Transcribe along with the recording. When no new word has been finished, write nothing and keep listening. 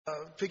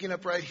Picking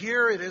up right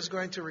here, it is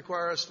going to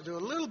require us to do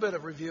a little bit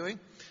of reviewing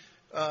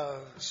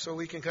so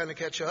we can kind of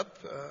catch up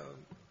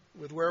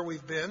with where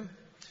we've been.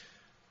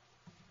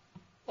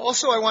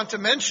 Also, I want to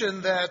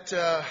mention that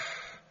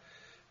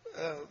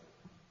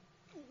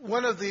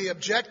one of the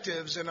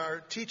objectives in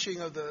our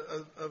teaching of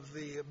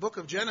the book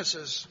of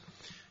Genesis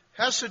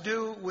has to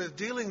do with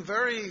dealing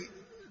very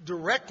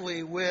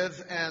directly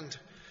with and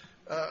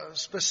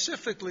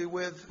specifically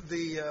with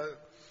the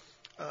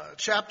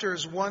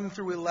chapters 1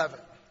 through 11.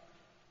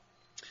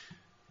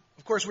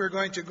 Of course, we're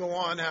going to go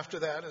on after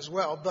that as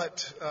well,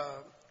 but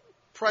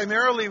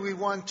primarily we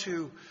want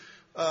to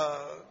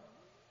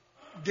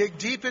dig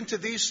deep into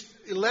these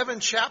 11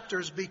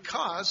 chapters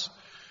because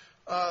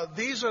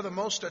these are the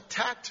most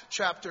attacked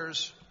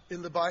chapters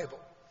in the Bible.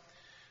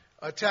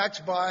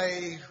 Attacked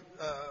by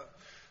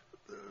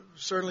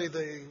certainly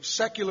the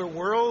secular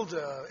world,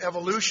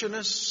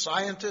 evolutionists,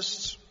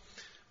 scientists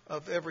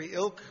of every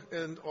ilk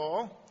and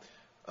all.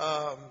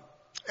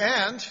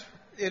 And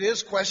it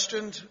is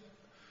questioned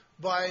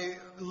by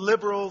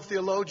liberal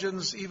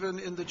theologians even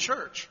in the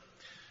church.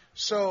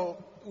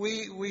 So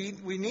we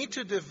need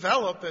to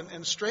develop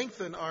and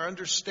strengthen our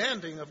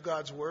understanding of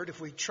God's Word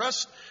if we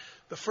trust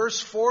the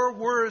first 4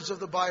 words of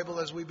the Bible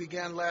as we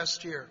began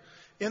last year.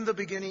 In the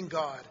beginning,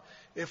 God.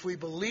 If we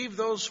believe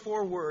those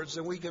 4 words,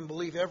 then we can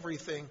believe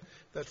everything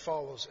that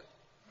follows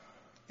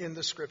it in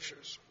the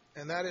Scriptures.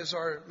 And that is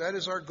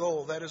our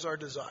goal. That is our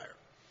desire.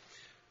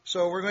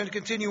 So we're going to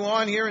continue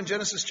on here in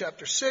Genesis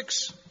chapter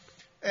 6.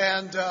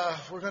 And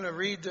we're going to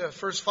read the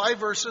first 5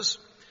 verses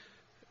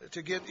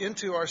to get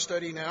into our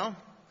study now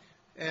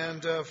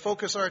and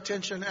focus our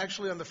attention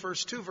actually on the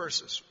first 2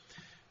 verses.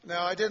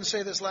 Now, I didn't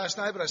say this last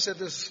night, but I said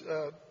this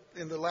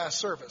in the last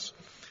service.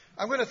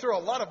 I'm going to throw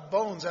a lot of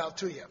bones out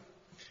to you,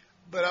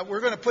 but we're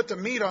going to put the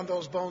meat on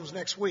those bones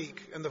next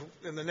week,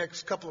 in the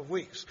next couple of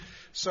weeks.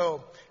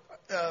 So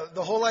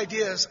the whole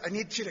idea is I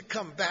need you to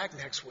come back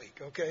next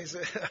week, okay?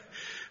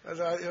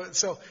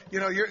 So you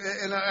know,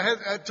 I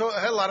had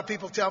a lot of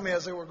people tell me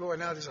as they were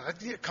going out, they said,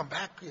 I need to come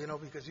back,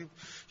 because you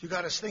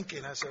got us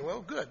thinking. I said,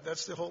 well, good.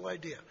 That's the whole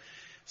idea.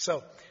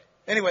 So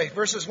anyway,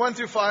 verses 1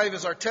 through 5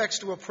 is our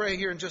text. We'll pray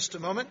here in just a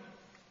moment.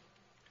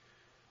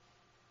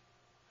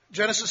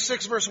 Genesis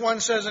 6 verse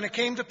 1 says, And it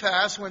came to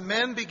pass when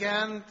men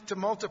began to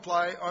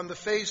multiply on the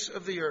face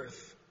of the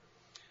earth,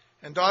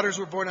 and daughters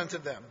were born unto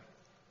them,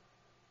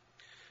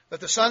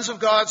 that the sons of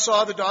God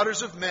saw the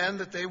daughters of men,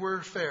 that they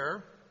were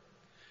fair,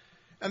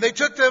 and they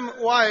took them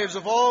wives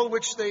of all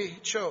which they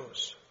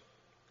chose.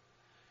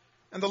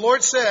 And the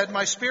Lord said,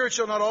 My spirit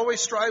shall not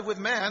always strive with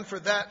man, for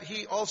that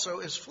he also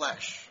is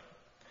flesh.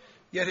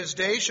 Yet his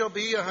days shall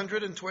be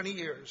 120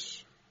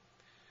 years.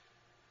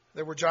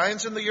 There were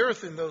giants in the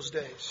earth in those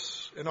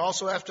days, and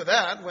also after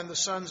that, when the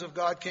sons of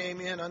God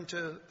came in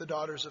unto the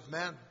daughters of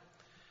men.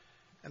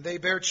 And they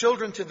bare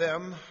children to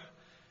them.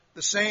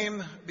 The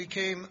same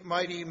became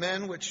mighty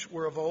men which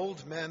were of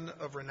old, men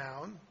of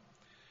renown.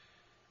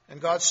 And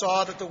God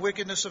saw that the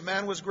wickedness of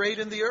man was great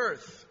in the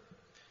earth,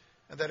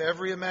 and that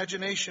every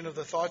imagination of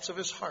the thoughts of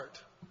his heart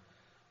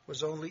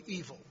was only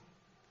evil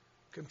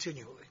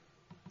continually.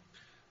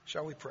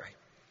 Shall we pray?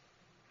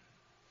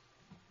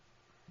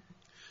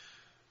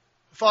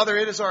 Father,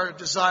 it is our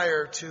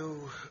desire to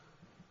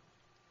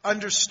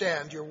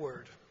understand your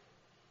word.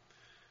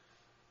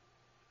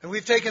 And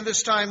we've taken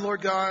this time,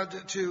 Lord God,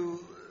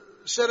 to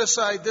set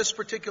aside this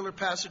particular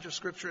passage of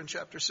Scripture in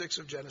chapter 6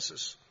 of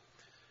Genesis.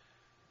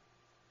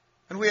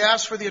 And we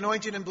ask for the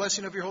anointing and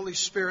blessing of your Holy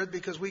Spirit,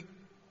 because we,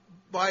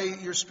 by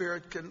your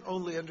Spirit, can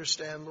only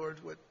understand,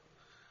 Lord, what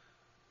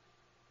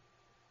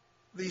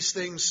these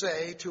things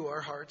say to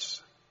our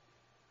hearts.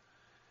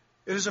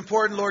 It is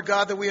important, Lord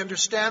God, that we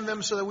understand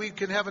them so that we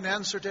can have an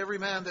answer to every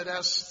man that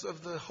asks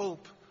of the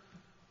hope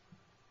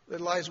that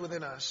lies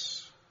within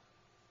us.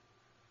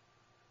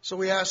 So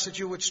we ask that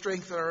you would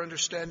strengthen our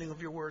understanding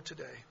of your word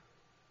today.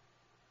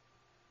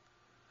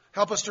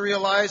 Help us to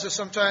realize that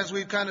sometimes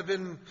we've kind of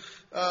been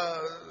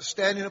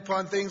standing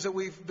upon things that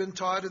we've been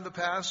taught in the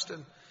past,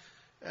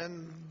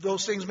 and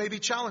those things may be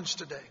challenged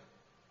today.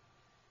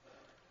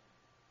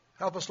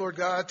 Help us, Lord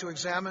God, to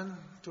examine,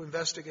 to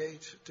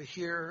investigate, to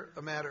hear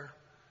a matter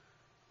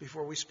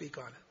before we speak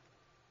on it.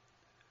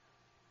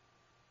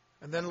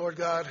 And then, Lord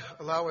God,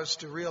 allow us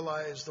to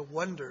realize the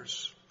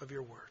wonders of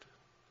your word.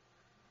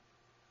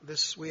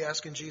 This we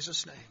ask in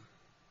Jesus' name.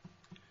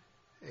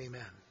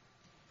 Amen.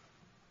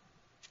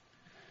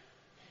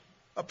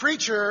 A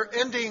preacher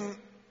ending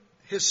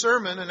his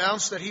sermon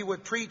announced that he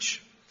would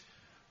preach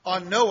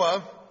on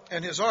Noah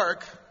and his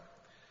ark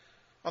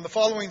on the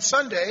following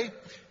Sunday,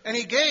 and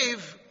he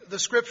gave the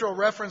scriptural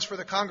reference for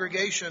the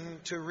congregation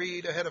to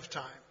read ahead of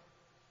time.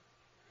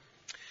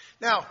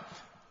 Now,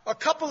 a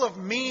couple of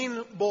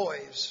mean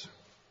boys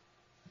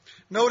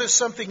noticed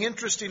something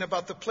interesting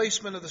about the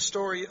placement of the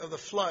story of the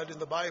flood in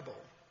the Bible.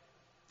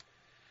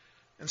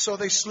 And so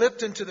they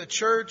slipped into the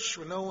church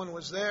when no one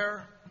was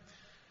there,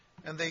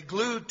 and they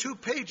glued 2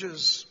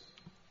 pages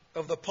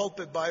of the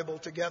pulpit Bible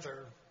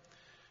together,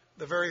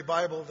 the very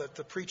Bible that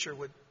the preacher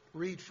would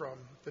read from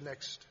the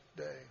next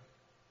day.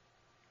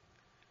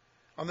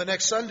 On the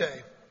next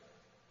Sunday,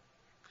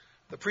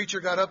 the preacher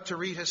got up to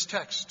read his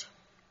text.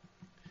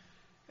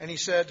 And he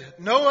said,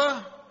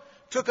 Noah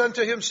took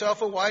unto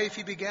himself a wife,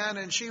 he began,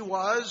 and she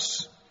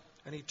was,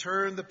 and he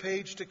turned the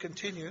page to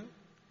continue.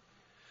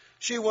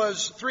 She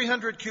was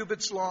 300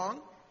 cubits long,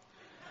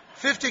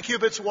 50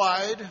 cubits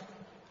wide,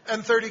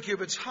 and 30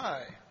 cubits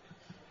high.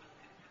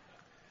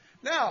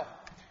 Now,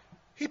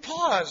 he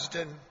paused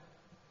and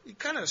he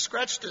kind of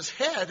scratched his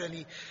head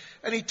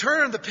and he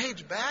turned the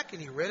page back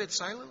and he read it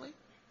silently.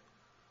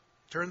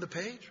 Turned the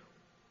page.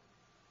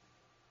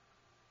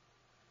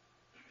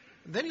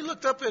 And then he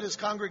looked up at his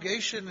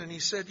congregation and he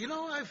said,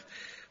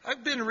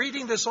 I've been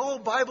reading this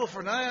old Bible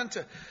for nigh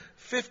unto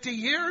 50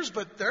 years,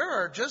 but there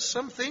are just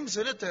some things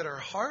in it that are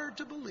hard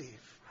to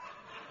believe.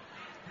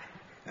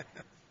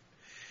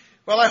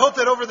 Well, I hope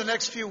that over the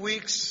next few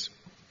weeks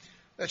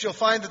that you'll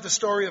find that the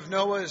story of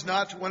Noah is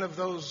not one of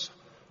those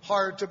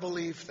hard to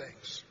believe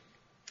things.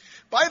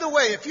 By the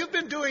way, if you've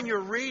been doing your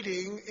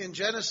reading in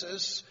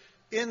Genesis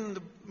in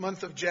the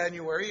month of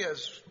January,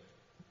 as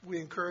we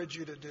encourage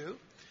you to do,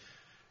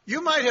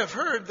 you might have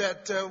heard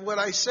that what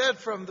I said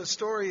from the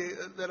story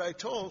that I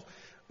told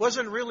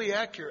wasn't really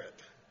accurate.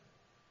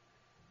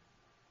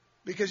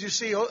 Because you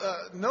see,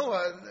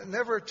 Noah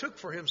never took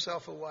for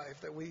himself a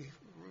wife that we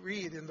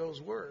read in those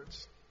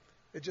words.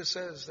 It just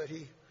says that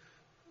he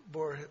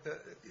bore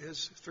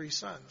his 3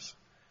 sons.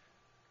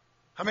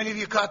 How many of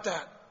you caught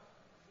that?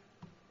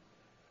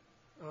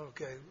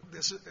 Okay.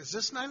 Is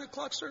this 9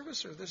 o'clock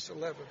service or this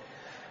 11?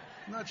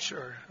 I'm not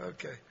sure.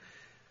 Okay.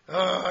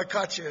 Oh, I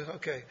caught you.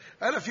 Okay.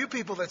 I had a few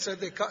people that said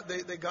they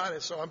got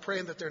it, so I'm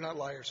praying that they're not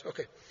liars.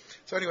 Okay.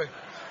 So anyway.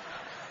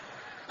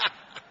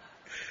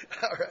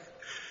 All right.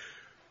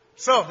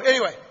 So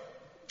anyway,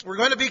 we're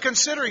going to be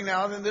considering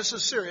now, and this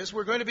is serious,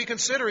 we're going to be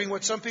considering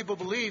what some people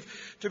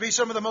believe to be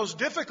some of the most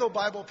difficult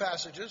Bible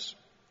passages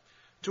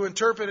to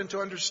interpret and to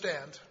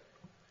understand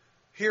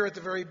here at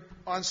the very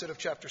onset of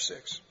chapter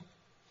 6.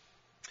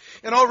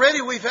 And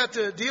already we've had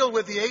to deal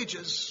with the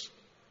ages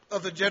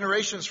of the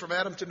generations from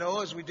Adam to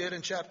Noah, as we did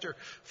in chapter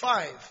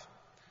 5.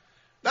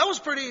 That was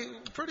pretty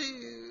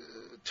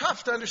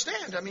tough to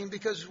understand. I mean,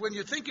 because when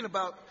you're thinking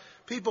about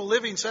people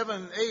living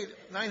 700, 800,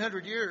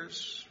 900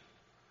 years,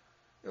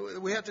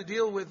 we have to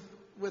deal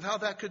with how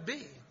that could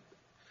be.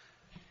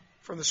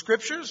 From the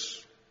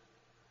scriptures,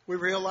 we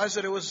realize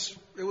that it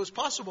was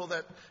possible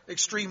that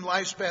extreme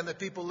lifespan that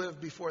people lived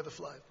before the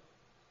flood.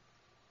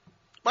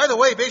 By the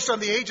way, based on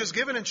the ages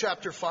given in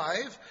chapter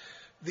 5,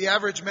 the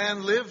average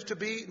man lived to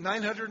be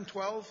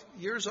 912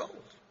 years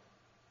old.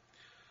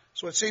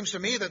 So it seems to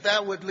me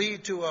that would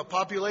lead to a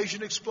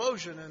population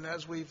explosion, and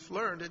as we've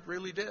learned, it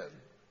really did.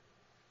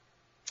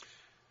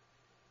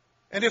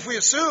 And if we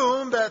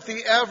assume that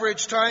the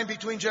average time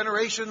between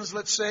generations,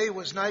 let's say,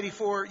 was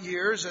 94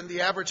 years, and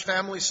the average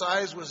family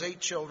size was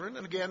 8 children,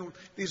 and again,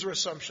 these are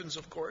assumptions,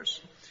 of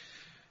course,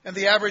 and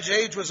the average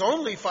age was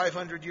only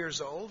 500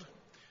 years old,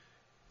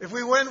 if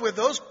we went with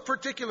those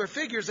particular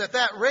figures at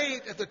that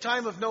rate at the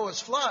time of Noah's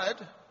flood,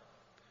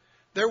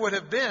 there would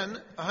have been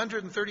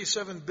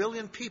 137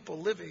 billion people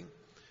living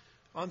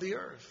on the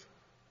earth.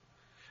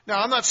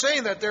 Now, I'm not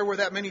saying that there were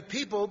that many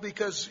people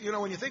because,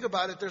 when you think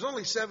about it, there's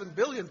only 7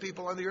 billion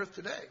people on the earth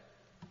today.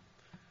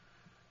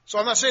 So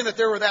I'm not saying that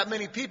there were that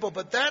many people,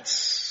 but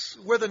that's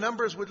where the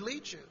numbers would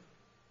lead you.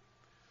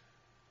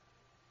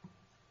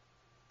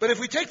 But if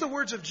we take the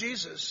words of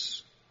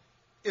Jesus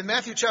in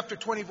Matthew chapter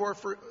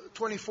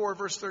 24,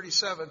 verse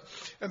 37.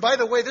 And by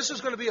the way, this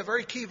is going to be a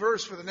very key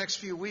verse for the next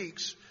few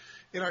weeks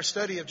in our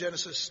study of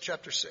Genesis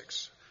chapter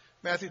 6.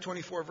 Matthew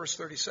 24, verse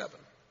 37.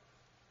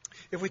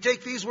 If we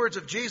take these words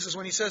of Jesus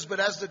when he says, "But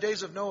as the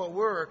days of Noah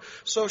were,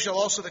 so shall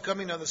also the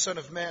coming of the Son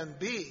of Man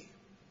be,"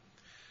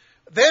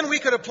 then we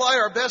could apply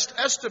our best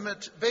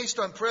estimate based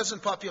on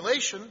present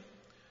population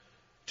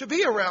to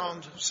be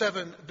around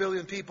 7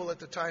 billion people at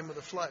the time of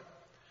the flood.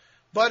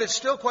 But it's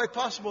still quite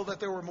possible that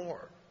there were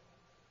more.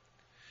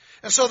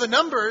 And so the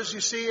numbers, you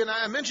see, and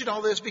I mention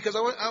all this because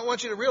I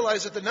want you to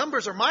realize that the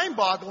numbers are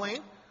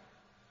mind-boggling,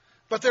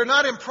 but they're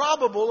not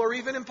improbable or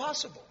even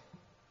impossible.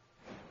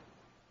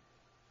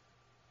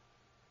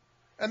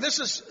 And this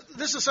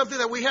is something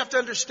that we have to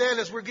understand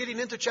as we're getting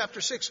into chapter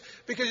 6.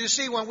 Because you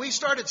see, when we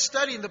started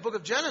studying the book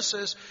of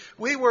Genesis,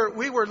 we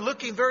were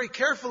looking very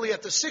carefully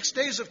at the 6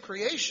 days of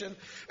creation.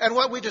 And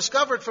what we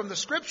discovered from the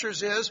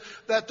scriptures is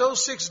that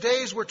those 6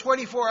 days were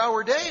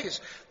 24-hour days.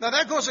 Now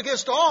that goes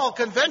against all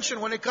convention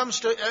when it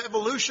comes to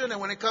evolution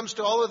and when it comes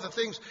to all of the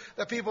things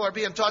that people are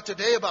being taught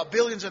today about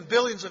billions and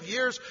billions of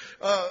years,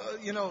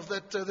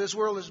 that this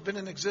world has been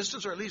in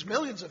existence, or at least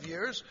millions of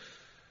years.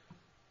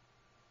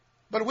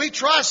 But we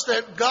trust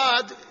that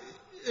God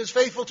is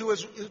faithful to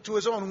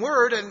his own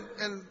word,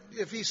 and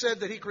if he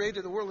said that he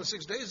created the world in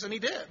 6 days, then he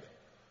did.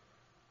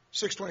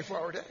 6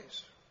 24-hour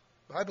days.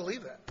 I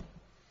believe that.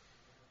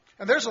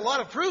 And there's a lot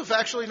of proof,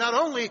 actually, not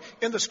only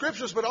in the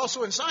scriptures, but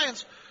also in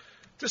science,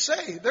 to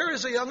say there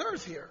is a young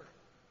earth here.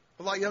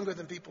 A lot younger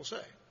than people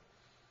say.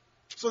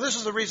 So this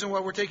is the reason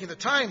why we're taking the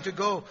time to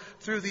go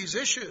through these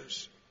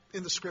issues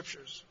in the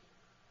scriptures.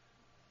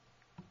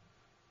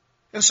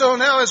 And so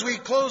now as we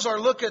close our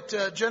look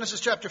at Genesis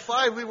chapter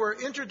 5, we were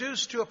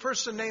introduced to a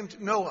person named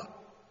Noah,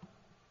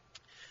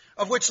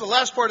 of which the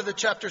last part of the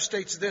chapter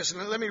states this.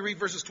 And let me read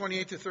verses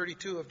 28 to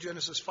 32 of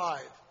Genesis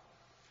 5.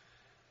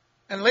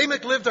 And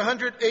Lamech lived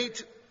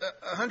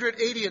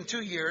 180 and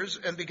 2 years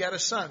and begat a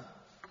son.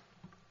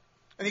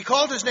 And he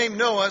called his name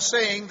Noah,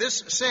 saying,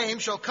 This same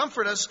shall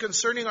comfort us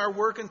concerning our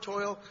work and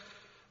toil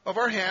of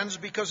our hands,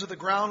 because of the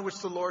ground which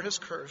the Lord has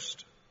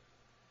cursed.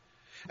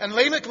 And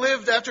Lamech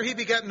lived after he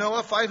begat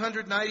Noah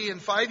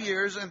 595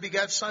 years and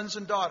begat sons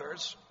and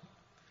daughters.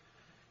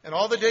 And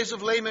all the days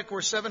of Lamech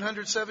were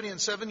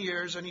 777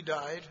 years, and he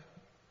died.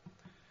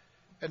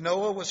 And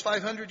Noah was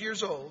 500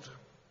 years old.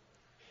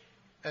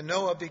 And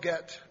Noah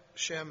begat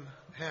Shem,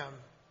 Ham,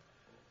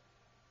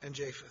 and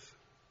Japheth.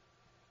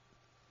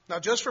 Now,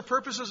 just for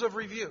purposes of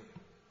review,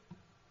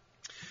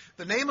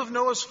 the name of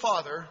Noah's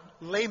father,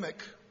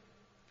 Lamech,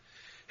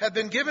 had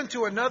been given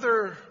to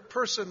another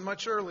person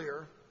much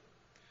earlier.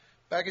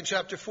 Back in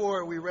chapter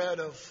 4, we read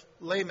of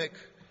Lamech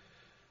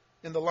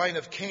in the line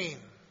of Cain.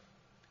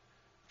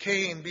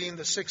 Cain being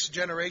the sixth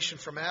generation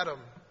from Adam,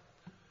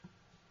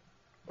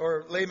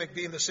 or Lamech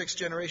being the sixth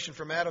generation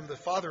from Adam, the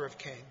father of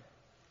Cain.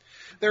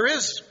 There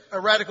is a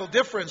radical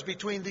difference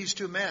between these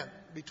two men,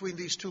 between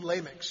these two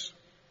Lamechs.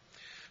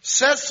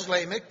 Seth's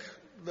Lamech,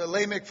 the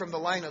Lamech from the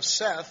line of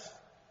Seth,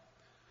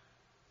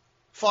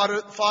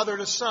 fathered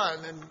a son,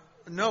 and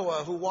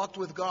Noah, who walked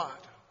with God.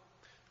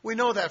 We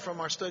know that from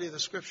our study of the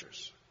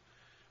Scriptures.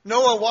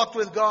 Noah walked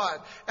with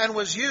God and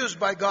was used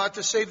by God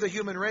to save the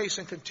human race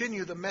and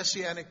continue the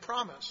messianic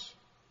promise.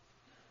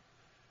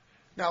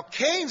 Now,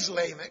 Cain's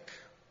Lamech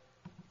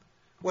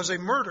was a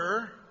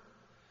murderer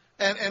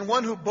and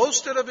one who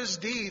boasted of his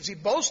deeds. He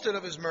boasted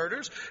of his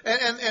murders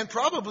and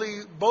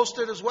probably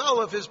boasted as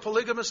well of his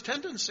polygamous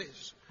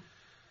tendencies.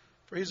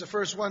 For he's the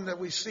first one that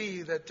we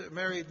see that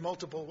married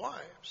multiple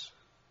wives.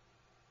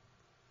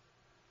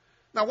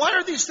 Now, why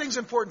are these things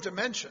important to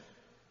mention?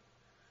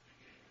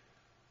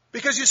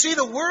 Because you see,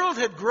 the world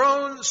had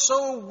grown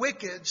so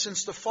wicked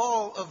since the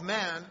fall of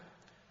man,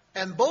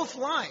 and both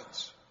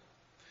lines,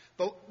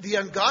 the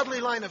ungodly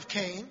line of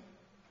Cain,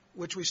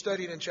 which we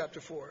studied in chapter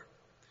 4,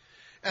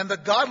 and the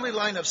godly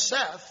line of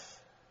Seth,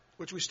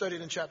 which we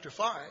studied in chapter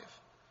 5,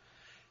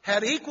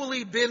 had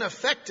equally been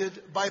affected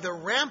by the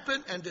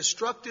rampant and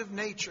destructive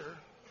nature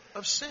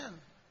of sin.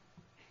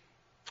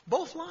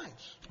 Both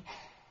lines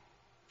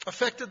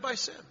affected by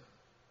sin.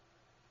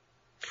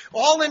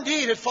 All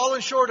indeed had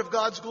fallen short of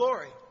God's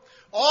glory.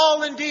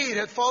 All indeed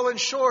had fallen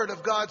short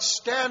of God's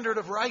standard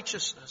of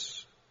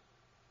righteousness.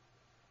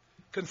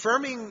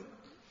 Confirming,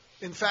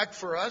 in fact,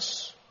 for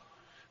us,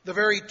 the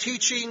very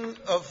teaching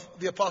of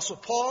the Apostle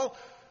Paul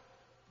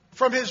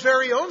from his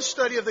very own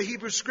study of the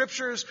Hebrew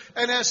Scriptures,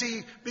 and as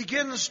he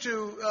begins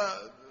to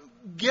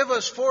give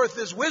us forth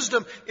his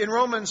wisdom in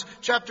Romans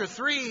chapter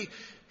 3,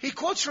 he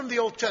quotes from the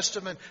Old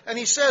Testament, and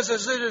he says,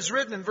 as it is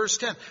written in verse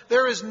 10,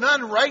 There is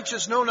none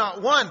righteous, no,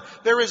 not one.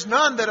 There is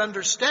none that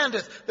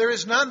understandeth. There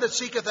is none that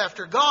seeketh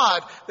after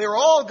God. They are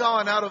all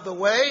gone out of the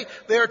way.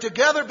 They are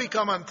together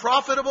become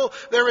unprofitable.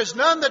 There is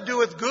none that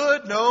doeth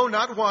good, no,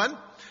 not one.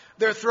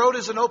 Their throat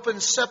is an open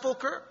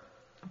sepulchre,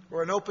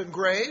 or an open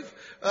grave.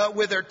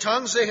 With their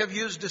tongues they have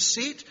used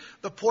deceit.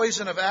 The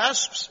poison of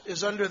asps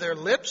is under their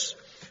lips,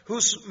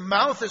 whose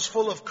mouth is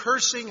full of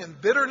cursing and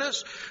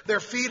bitterness. Their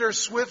feet are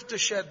swift to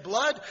shed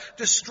blood.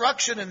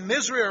 Destruction and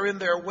misery are in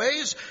their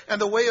ways, and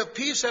the way of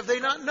peace have they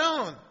not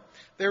known.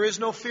 There is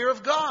no fear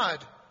of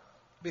God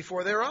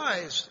before their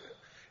eyes.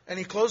 And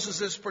he closes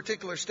this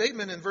particular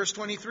statement in verse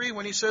 23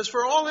 when he says,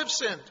 For all have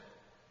sinned.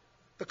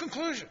 The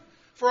conclusion.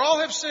 For all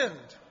have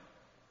sinned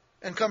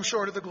and come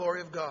short of the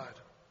glory of God.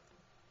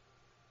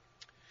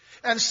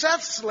 And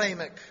Seth's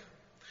Lamech,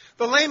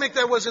 the Lamech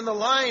that was in the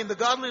line, the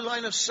godly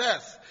line of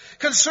Seth,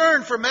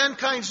 concerned for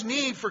mankind's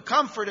need for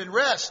comfort and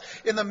rest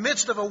in the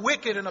midst of a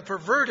wicked and a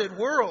perverted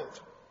world.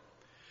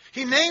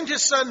 He named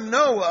his son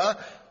Noah,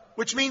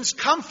 which means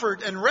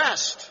comfort and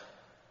rest,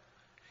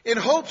 in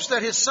hopes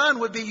that his son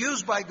would be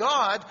used by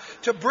God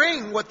to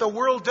bring what the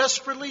world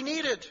desperately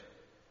needed.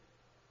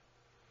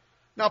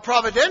 Now,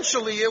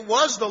 providentially, it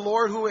was the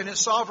Lord who in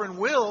his sovereign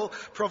will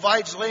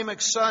provides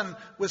Lamech's son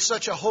with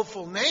such a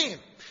hopeful name.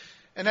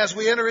 And as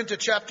we enter into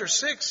chapter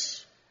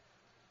 6,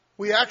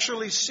 we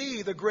actually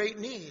see the great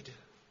need.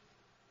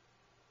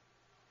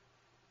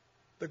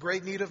 The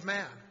great need of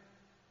man.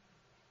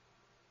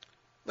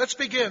 Let's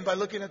begin by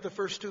looking at the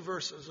first two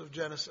verses of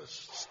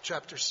Genesis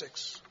chapter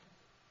 6.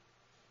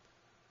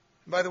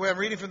 By the way, I'm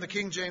reading from the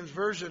King James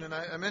Version, and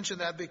I mention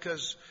that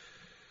because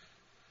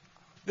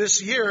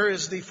this year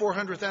is the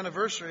 400th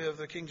anniversary of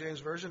the King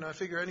James Version. I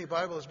figure any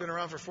Bible that's been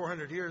around for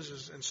 400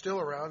 years and still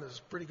around is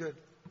pretty good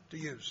to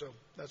use, so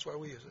that's why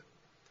we use it.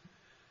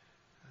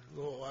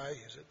 Little I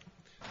use it.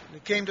 And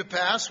it came to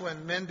pass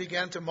when men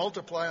began to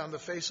multiply on the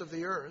face of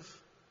the earth,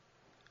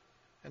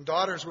 and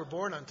daughters were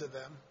born unto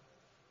them,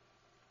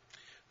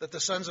 that the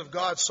sons of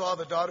God saw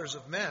the daughters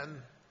of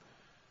men,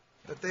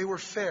 that they were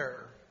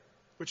fair,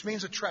 which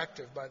means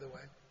attractive, by the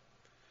way.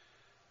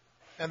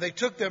 And they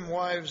took them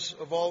wives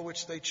of all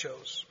which they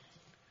chose.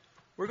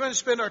 We're going to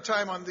spend our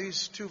time on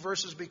these two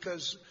verses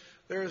because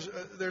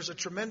there's a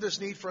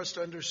tremendous need for us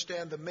to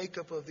understand the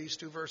makeup of these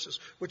two verses,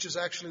 which is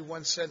actually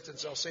one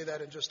sentence. I'll say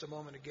that in just a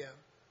moment again.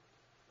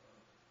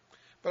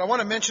 But I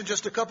want to mention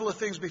just a couple of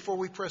things before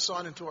we press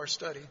on into our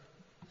study.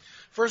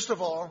 First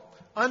of all,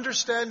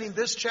 understanding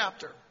this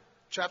chapter,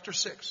 chapter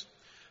 6.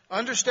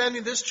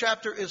 Understanding this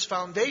chapter is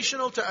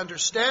foundational to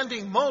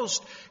understanding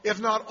most, if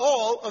not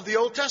all, of the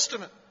Old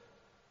Testament,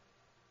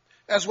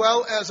 as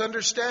well as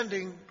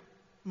understanding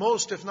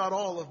most, if not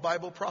all, of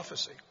Bible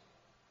prophecy.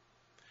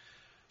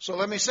 So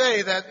let me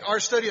say that our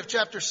study of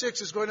chapter 6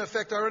 is going to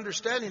affect our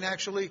understanding,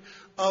 actually,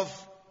 of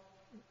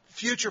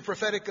future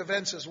prophetic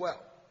events as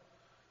well.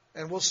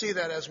 And we'll see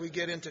that as we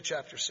get into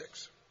chapter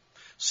 6.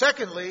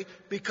 Secondly,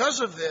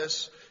 because of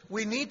this,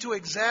 we need to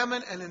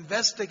examine and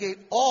investigate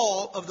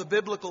all of the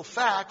biblical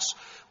facts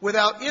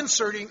without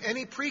inserting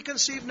any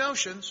preconceived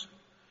notions,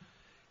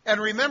 and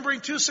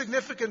remembering two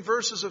significant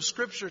verses of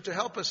Scripture to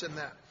help us in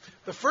that.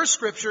 The first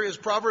Scripture is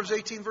Proverbs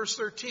 18, verse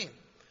 13.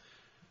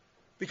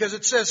 Because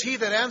it says, "He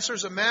that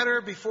answers a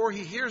matter before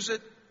he hears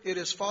it, it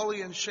is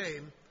folly and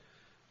shame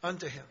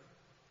unto him."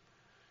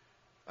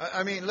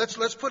 I mean,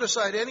 let's put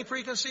aside any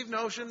preconceived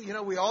notion. You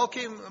know,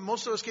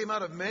 most of us came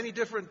out of many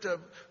different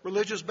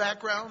religious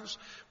backgrounds.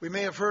 We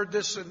may have heard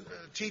this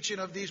teaching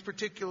of these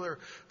particular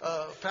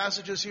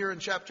passages here in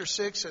chapter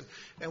 6,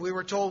 and we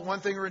were told one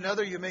thing or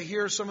another. You may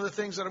hear some of the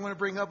things that I'm going to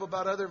bring up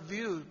about other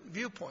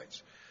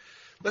viewpoints.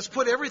 Let's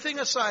put everything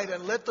aside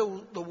and let the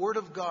Word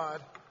of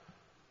God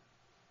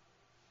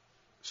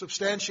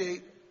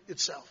substantiate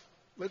itself.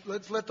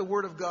 Let's let the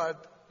Word of God,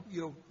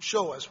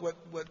 show us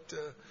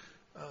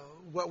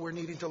what we're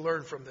needing to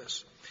learn from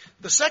this.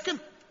 The second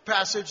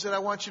passage that I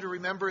want you to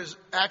remember is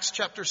Acts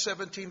chapter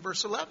 17,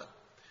 verse 11.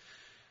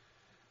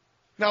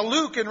 Now,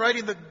 Luke, in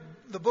writing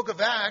the book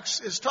of Acts,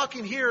 is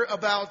talking here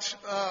about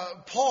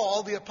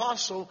Paul, the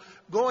apostle,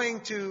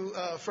 going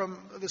from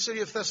the city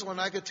of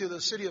Thessalonica to the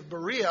city of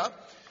Berea,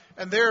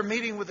 and they're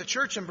meeting with the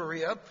church in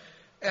Berea.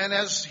 And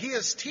as he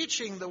is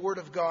teaching the Word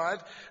of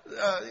God,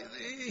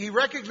 he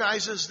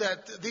recognizes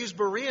that these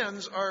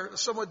Bereans are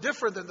somewhat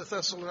different than the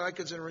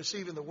Thessalonians in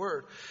receiving the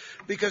Word.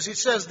 Because he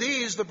says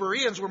the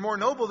Bereans, were more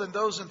noble than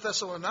those in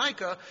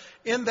Thessalonica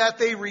in that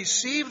they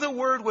received the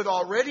Word with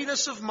all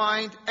readiness of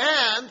mind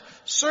and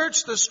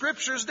searched the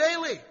Scriptures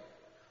daily,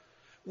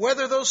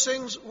 whether those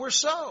things were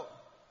so.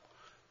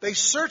 They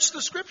searched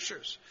the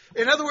Scriptures.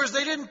 In other words,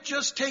 they didn't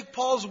just take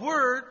Paul's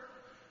word,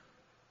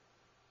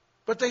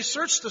 but they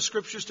searched the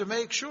Scriptures to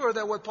make sure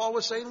that what Paul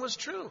was saying was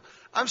true.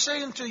 I'm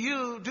saying to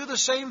you, do the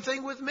same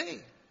thing with me.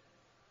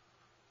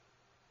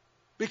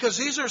 Because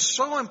these are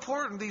so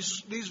important,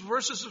 these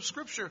verses of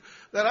Scripture,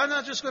 that I'm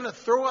not just going to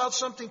throw out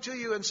something to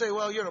you and say,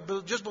 well,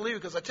 just believe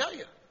it because I tell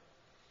you.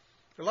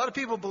 There are a lot of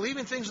people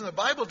believing things in the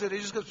Bible today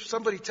just because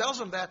somebody tells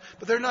them that,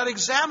 but they're not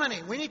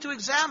examining. We need to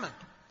examine.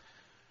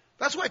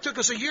 That's why it took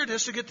us a year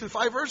just to get through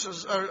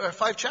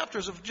 5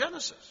 chapters of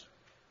Genesis.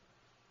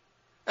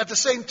 At the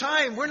same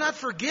time, we're not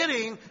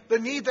forgetting the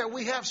need that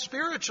we have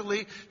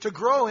spiritually to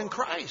grow in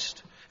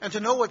Christ and to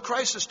know what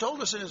Christ has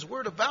told us in His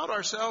Word about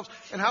ourselves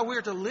and how we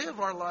are to live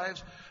our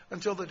lives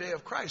until the day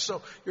of Christ.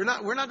 So we're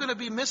not going to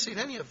be missing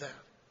any of that.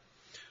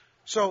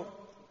 So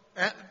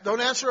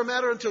don't answer a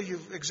matter until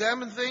you've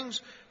examined things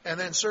and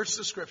then search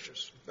the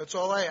Scriptures. That's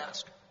all I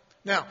ask.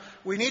 Now,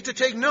 we need to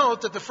take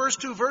note that the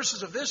first two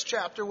verses of this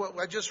chapter, what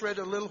I just read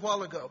a little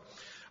while ago,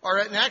 are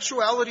in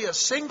actuality a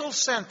single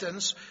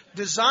sentence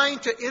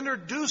designed to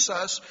introduce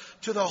us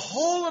to the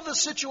whole of the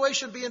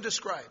situation being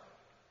described.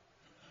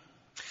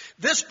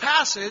 This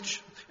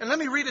passage, and let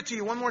me read it to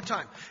you one more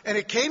time. "And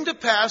it came to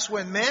pass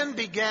when men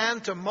began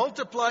to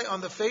multiply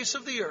on the face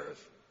of the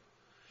earth,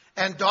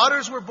 and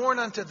daughters were born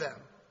unto them,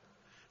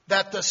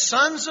 that the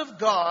sons of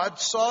God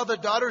saw the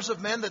daughters of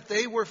men that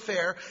they were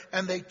fair,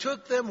 and they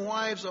took them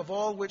wives of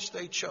all which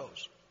they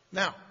chose."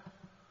 Now,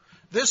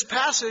 this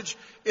passage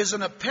is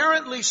an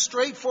apparently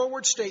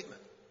straightforward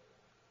statement,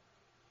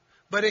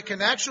 but it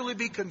can actually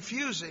be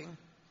confusing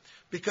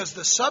because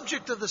the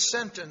subject of the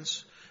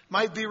sentence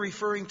might be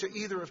referring to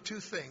either of two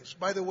things.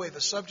 By the way,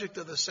 the subject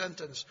of the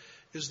sentence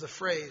is the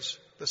phrase,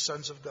 "the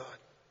sons of God."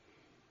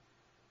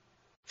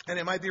 And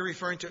it might be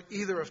referring to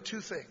either of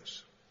two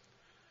things.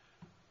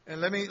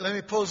 And let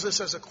me pose this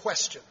as a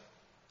question.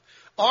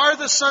 Are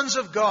the sons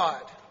of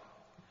God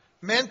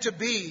meant to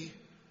be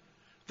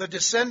the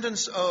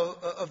descendants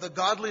of the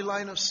godly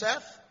line of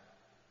Seth?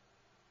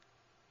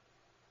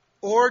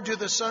 Or do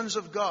the sons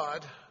of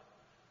God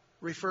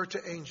refer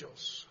to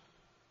angels?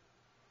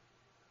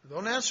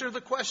 Don't answer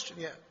the question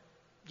yet.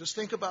 Just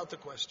think about the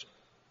question.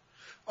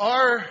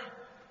 Are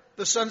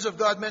the sons of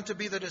God meant to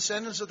be the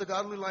descendants of the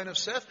godly line of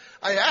Seth?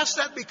 I ask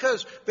that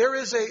because there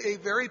is a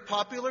very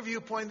popular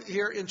viewpoint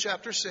here in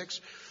chapter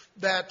 6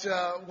 that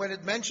when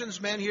it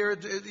mentions men here,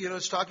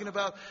 it's talking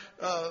about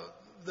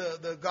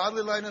the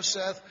godly line of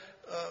Seth,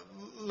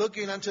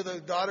 looking unto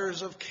the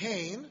daughters of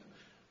Cain.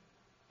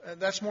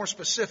 That's more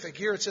specific.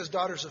 Here it says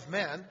daughters of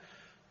men,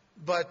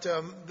 but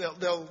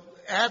they'll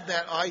add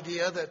that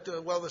idea that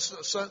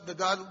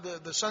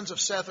the sons of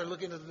Seth are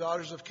looking at the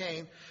daughters of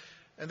Cain,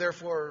 And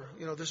therefore,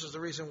 this is the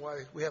reason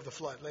why we have the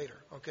flood later.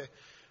 Okay.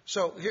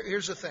 So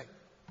here's the thing.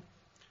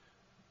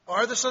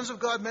 Are the sons of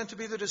God meant to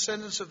be the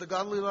descendants of the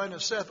godly line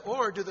of Seth,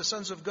 or do the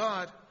sons of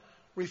God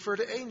refer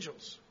to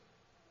angels?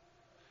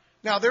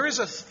 Now, there is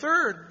a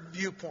third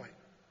viewpoint.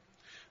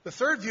 The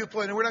third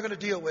viewpoint, and we're not going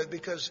to deal with,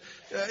 because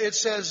it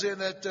says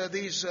that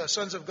these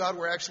sons of God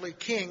were actually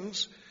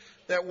kings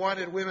that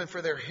wanted women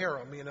for their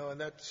harem, and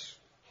that's,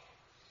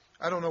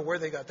 I don't know where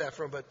they got that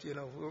from, but,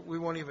 we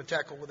won't even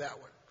tackle with that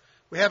one.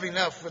 We have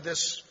enough for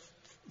this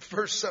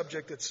first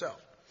subject itself.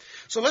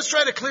 So let's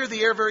try to clear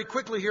the air very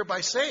quickly here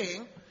by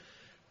saying,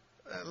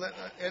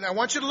 and I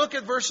want you to look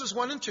at verses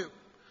 1 and 2.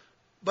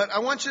 But I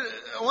want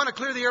to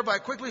clear the air by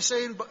quickly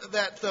saying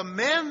that the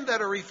men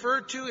that are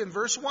referred to in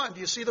verse 1, do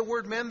you see the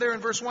word men there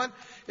in verse 1?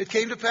 It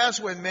came to pass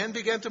when men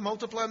began to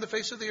multiply on the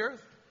face of the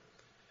earth.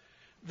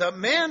 The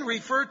men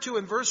referred to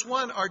in verse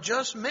 1 are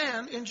just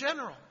men in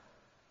general.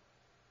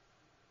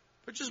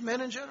 They're just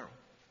men in general.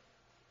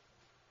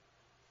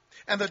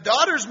 And the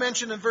daughters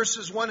mentioned in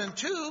verses 1 and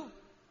 2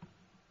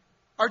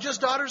 are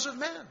just daughters of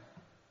men.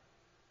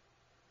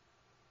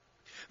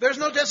 There's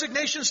no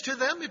designations to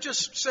them. It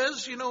just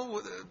says,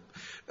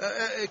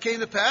 it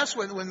came to pass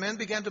when men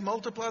began to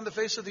multiply on the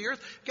face of the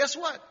earth. Guess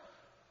what?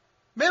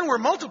 Men were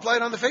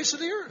multiplied on the face of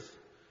the earth.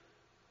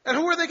 And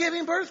who were they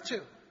giving birth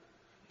to?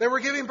 They were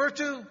giving birth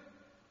to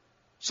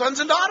sons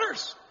and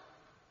daughters.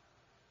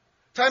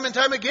 Time and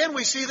time again,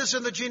 we see this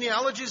in the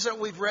genealogies that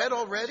we've read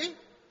already.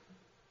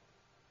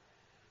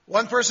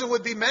 One person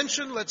would be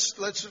mentioned. Let's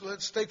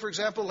take, for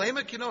example,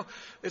 Lamech.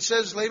 It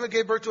says Lamech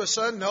gave birth to a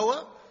son,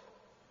 Noah.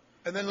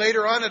 And then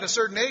later on, at a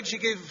certain age, he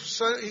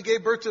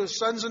gave birth to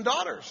sons and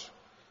daughters.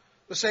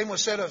 The same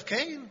was said of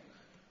Cain.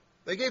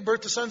 They gave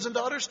birth to sons and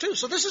daughters too.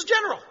 So this is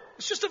general.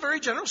 It's just a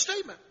very general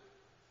statement.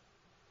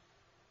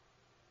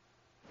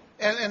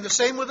 And the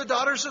same with the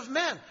daughters of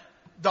men.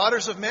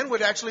 Daughters of men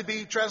would actually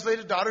be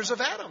translated daughters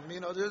of Adam.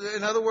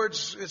 In other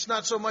words, it's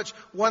not so much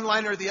one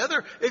line or the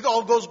other. It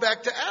all goes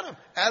back to Adam.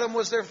 Adam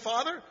was their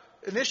father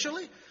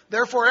initially.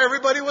 Therefore,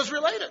 everybody was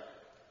related.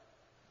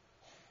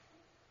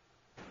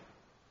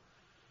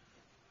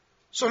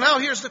 So now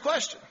here's the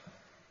question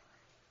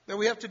that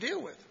we have to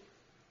deal with,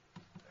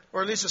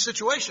 or at least a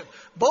situation.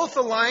 Both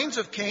the lines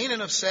of Cain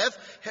and of Seth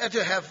had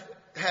to have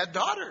had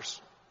daughters.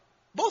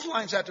 Both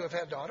lines had to have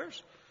had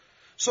daughters.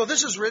 So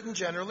this is written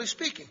generally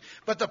speaking.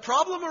 But the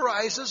problem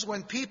arises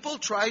when people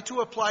try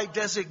to apply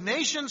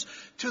designations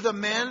to the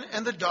men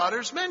and the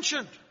daughters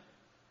mentioned.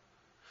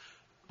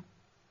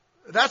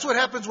 That's what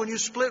happens when you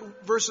split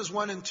verses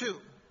 1 and 2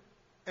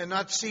 and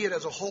not see it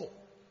as a whole.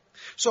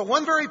 So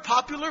one very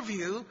popular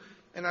view,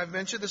 and I've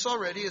mentioned this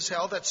already, is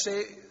held that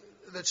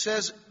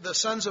says the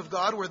sons of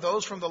God were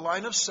those from the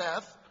line of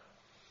Seth,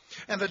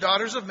 and the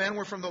daughters of men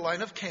were from the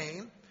line of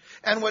Cain.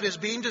 And what is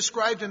being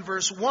described in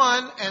verse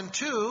 1 and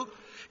 2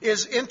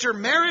 is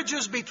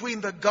intermarriages between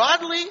the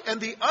godly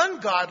and the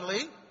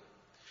ungodly,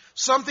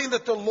 something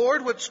that the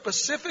Lord would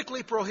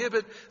specifically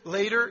prohibit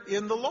later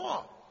in the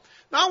law.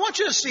 Now I want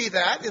you to see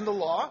that in the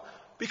law,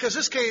 because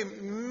this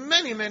came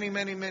many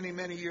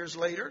years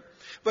later.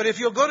 But if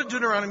you'll go to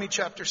Deuteronomy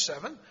chapter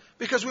 7,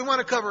 because we want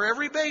to cover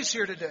every base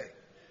here today.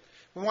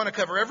 We want to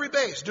cover every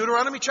base.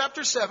 Deuteronomy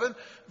chapter 7,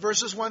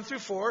 verses 1 through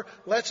 4,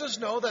 lets us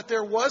know that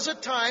there was a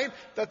time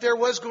that there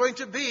was going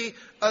to be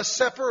a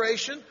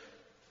separation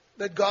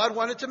that God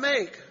wanted to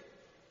make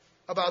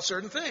about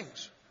certain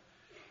things.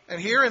 And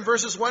here in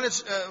verses 1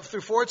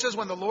 through 4 it says,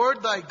 when the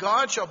Lord thy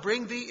God shall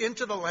bring thee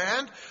into the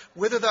land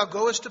whither thou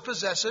goest to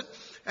possess it,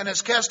 and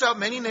has cast out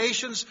many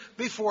nations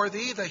before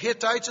thee, the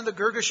Hittites and the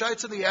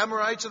Girgashites and the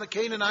Amorites and the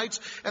Canaanites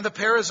and the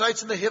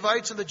Perizzites and the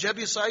Hivites and the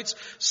Jebusites,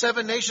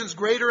 7 nations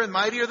greater and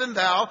mightier than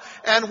thou.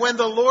 And when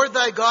the Lord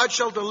thy God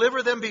shall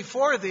deliver them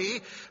before thee,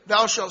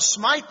 thou shalt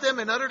smite them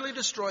and utterly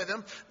destroy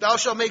them. Thou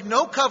shalt make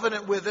no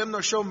covenant with them,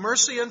 nor show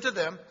mercy unto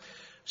them.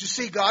 You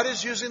see, God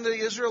is using the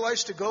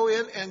Israelites to go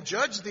in and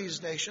judge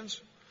these nations.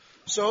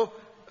 So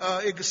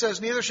it says,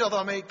 neither shalt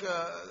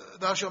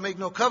thou shalt make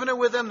no covenant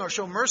with them, nor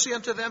show mercy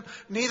unto them.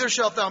 Neither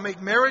shalt thou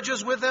make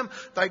marriages with them.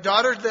 Thy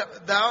daughter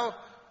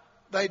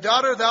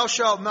thou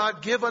shalt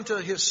not give unto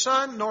his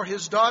son, nor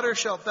his daughter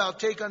shalt thou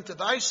take unto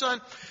thy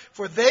son.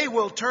 For they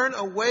will turn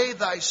away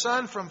thy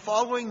son from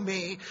following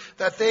me,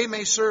 that they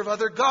may serve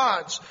other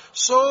gods.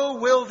 So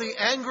will the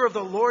anger of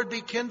the Lord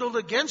be kindled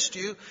against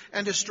you,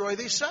 and destroy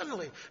thee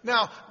suddenly.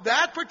 Now,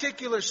 that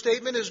particular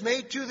statement is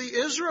made to the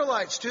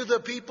Israelites, to the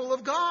people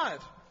of God.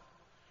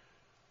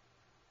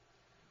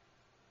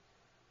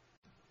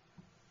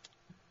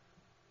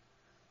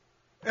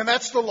 And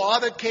that's the law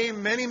that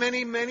came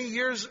many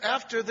years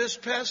after this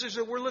passage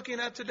that we're looking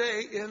at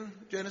today in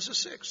Genesis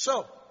 6.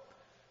 So,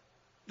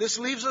 this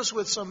leaves us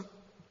with some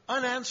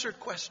unanswered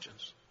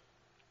questions.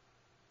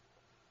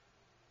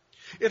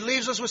 It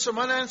leaves us with some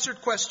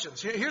unanswered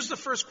questions. Here's the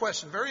first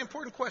question, very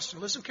important question.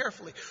 Listen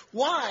carefully.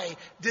 Why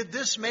did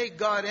this make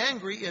God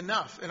angry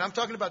enough? And I'm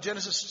talking about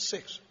Genesis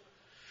 6.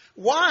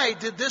 Why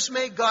did this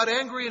make God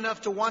angry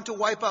enough to want to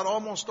wipe out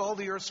almost all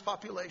the earth's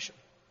population?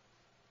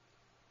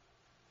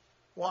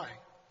 Why?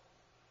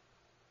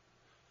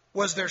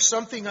 Was there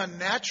something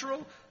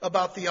unnatural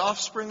about the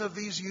offspring of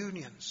these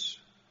unions?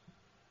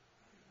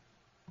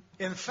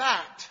 In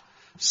fact,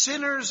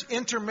 sinners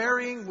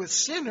intermarrying with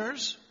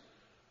sinners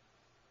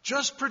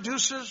just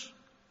produces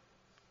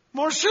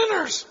more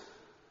sinners.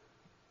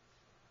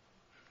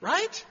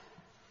 Right?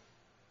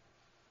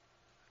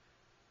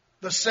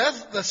 The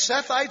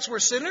Sethites were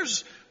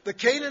sinners. The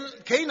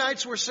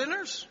Cainites were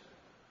sinners.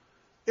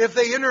 If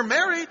they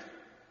intermarried,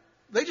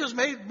 they just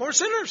made more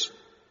sinners.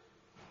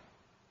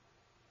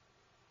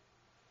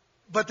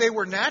 But they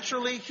were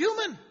naturally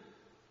human.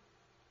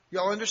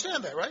 Y'all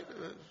understand that, right?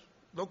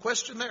 No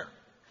question there.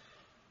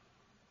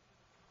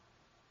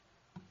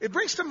 It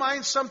brings to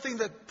mind something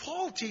that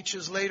Paul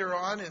teaches later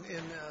on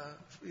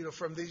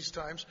from these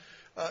times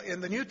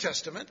in the New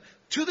Testament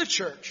to the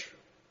church.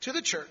 To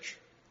the church.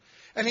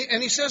 And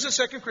he says in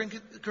 2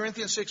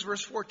 Corinthians 6,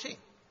 verse 14,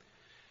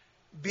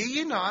 "Be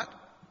ye not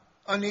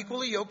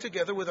unequally yoked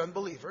together with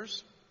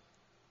unbelievers?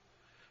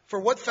 For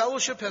what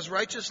fellowship has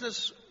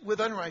righteousness with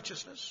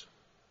unrighteousness?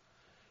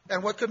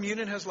 And what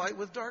communion has light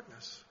with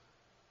darkness?"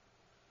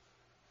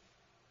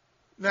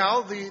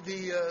 Now, the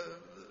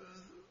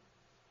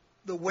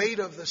weight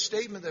of the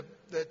statement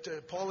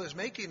that Paul is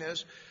making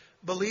is,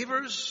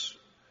 believers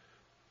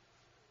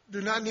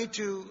do not need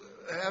to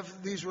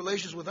have these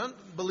relations with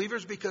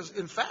unbelievers because,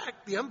 in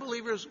fact, the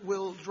unbelievers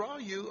will draw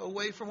you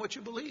away from what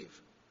you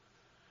believe.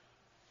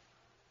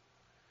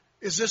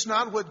 Is this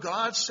not what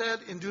God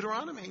said in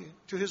Deuteronomy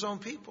to his own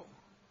people?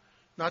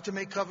 Not to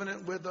make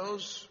covenant with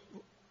those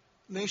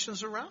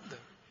nations around them.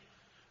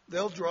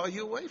 They'll draw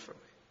you away from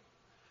me.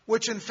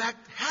 Which, in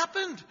fact,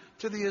 happened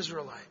to the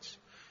Israelites.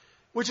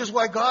 Which is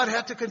why God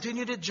had to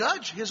continue to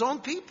judge his own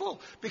people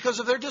because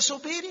of their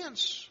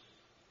disobedience.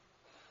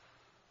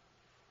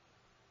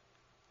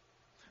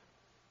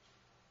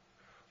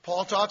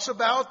 Paul talks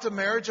about the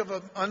marriage of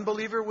an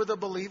unbeliever with a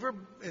believer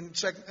in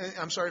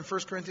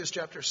 1 Corinthians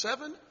chapter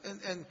 7.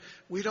 And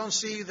we don't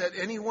see that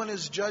anyone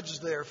is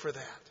judged there for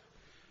that.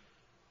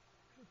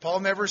 Paul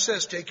never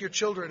says, take your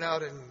children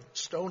out and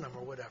stone them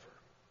or whatever.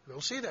 We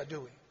don't see that, do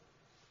we?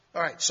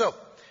 All right, so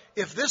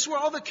if this were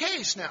all the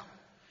case now,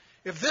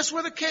 if this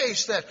were the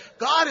case that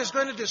God is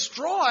going to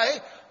destroy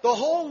the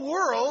whole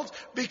world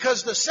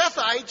because the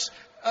Sethites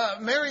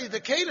marry the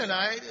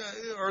Canaanite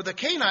or the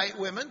Cainite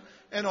women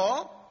and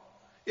all,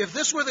 if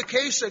this were the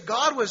case that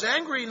God was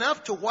angry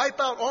enough to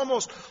wipe out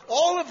almost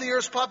all of the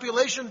earth's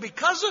population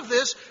because of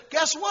this,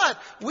 guess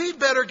what? We'd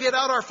better get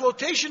out our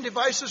flotation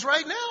devices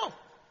right now.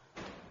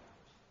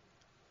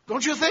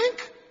 Don't you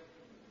think?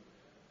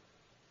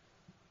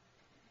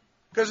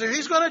 Because if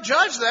he's going to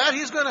judge that,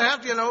 he's going to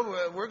have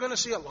to, we're going to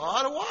see a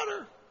lot of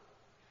water.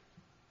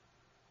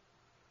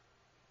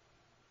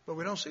 But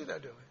we don't see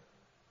that, do we?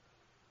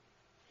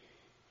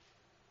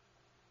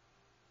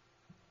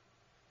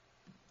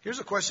 Here's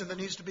a question that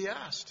needs to be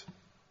asked.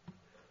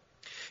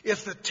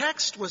 If the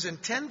text was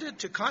intended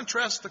to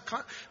contrast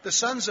the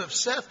sons of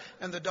Seth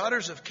and the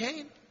daughters of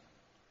Cain,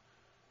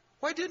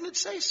 why didn't it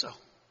say so?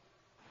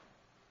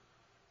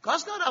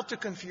 God's not out to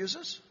confuse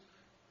us.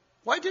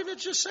 Why didn't it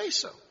just say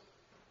so?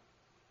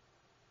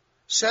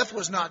 Seth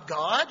was not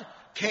God.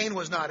 Cain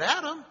was not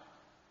Adam.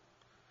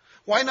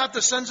 Why not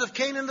the sons of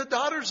Cain and the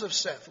daughters of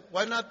Seth?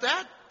 Why not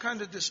that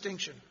kind of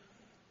distinction?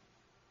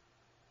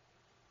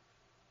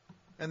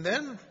 And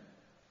then,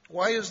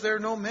 why is there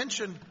no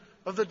mention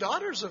of the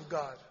daughters of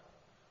God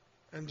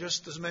and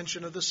just as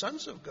mention of the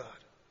sons of God?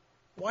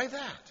 Why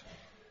that?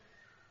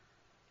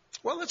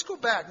 Well, let's go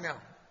back now.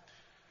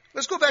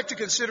 Let's go back to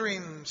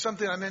considering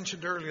something I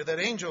mentioned earlier, that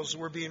angels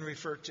were being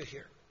referred to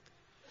here.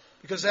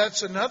 Because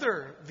that's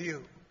another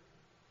view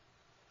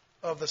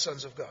of the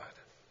sons of God.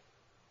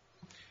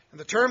 And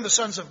the term the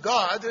sons of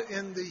God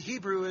in the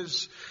Hebrew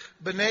is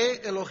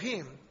B'nai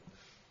Elohim,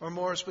 or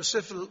more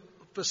specifically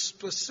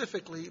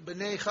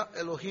B'nai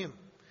Elohim,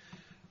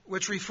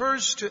 which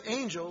refers to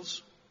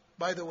angels,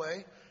 by the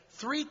way,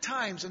 3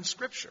 times in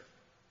Scripture.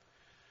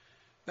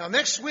 Now,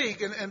 next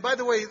week, and by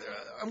the way,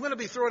 I'm going to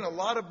be throwing a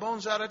lot of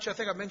bones out at you. I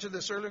think I mentioned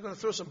this earlier. I'm going to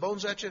throw some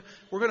bones at you.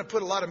 We're going to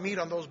put a lot of meat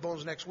on those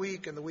bones next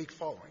week and the week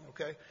following,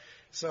 okay?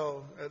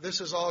 So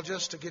this is all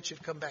just to get you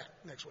to come back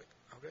next week,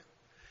 okay?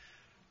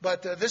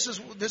 But this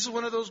is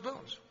one of those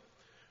bones.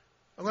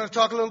 I'm going to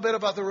talk a little bit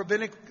about the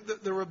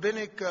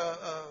rabbinic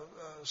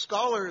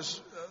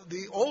scholars,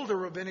 the older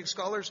rabbinic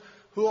scholars,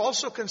 who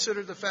also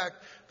considered the fact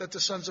that the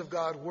sons of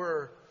God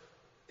were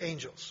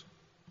angels.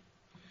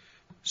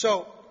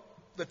 So,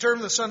 the term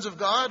the sons of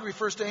God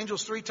refers to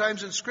angels 3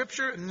 times in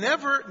Scripture.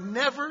 Never,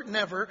 never,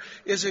 never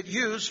is it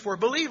used for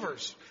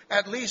believers,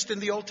 at least in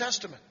the Old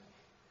Testament.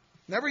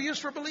 Never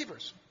used for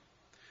believers.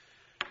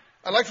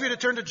 I'd like for you to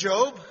turn to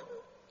Job,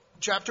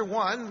 chapter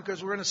 1,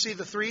 because we're going to see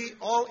the 3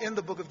 all in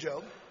the book of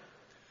Job.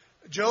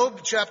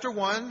 Job chapter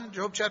 1,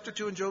 Job chapter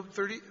 2, and Job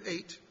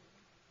 38.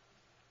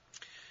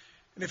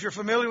 And if you're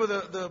familiar with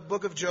the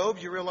book of Job,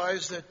 you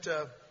realize that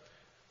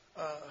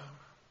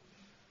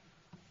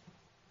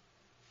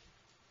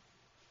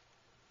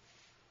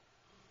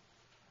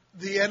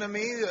the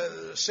enemy,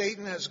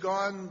 Satan, has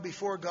gone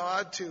before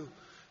God to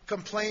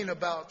complain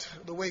about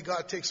the way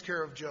God takes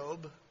care of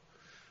Job,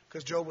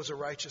 because Job was a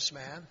righteous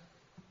man.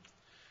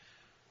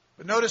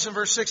 But notice in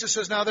verse 6 it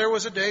says, "Now there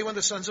was a day when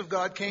the sons of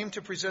God came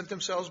to present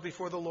themselves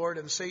before the Lord,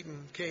 and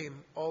Satan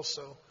came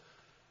also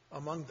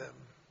among them."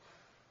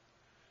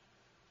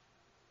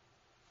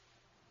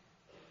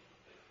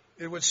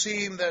 It would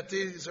seem that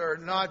these are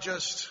not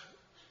just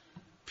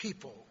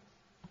people.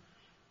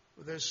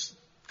 This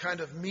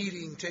kind of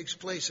meeting takes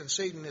place and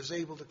Satan is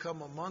able to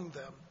come among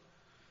them.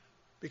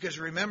 Because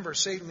remember,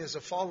 Satan is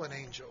a fallen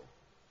angel.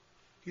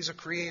 He's a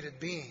created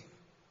being,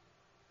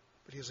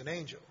 but he's an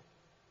angel.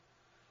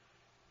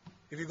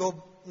 If you go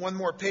one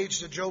more page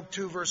to Job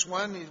 2, verse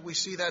 1, we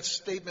see that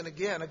statement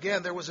again.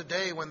 Again, there was a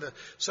day when the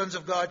sons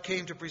of God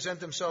came to present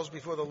themselves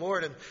before the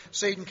Lord, and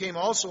Satan came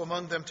also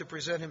among them to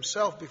present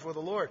himself before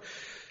the Lord.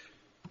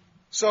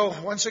 So,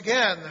 once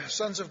again, the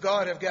sons of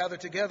God have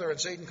gathered together, and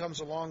Satan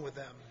comes along with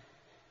them.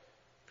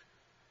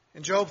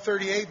 In Job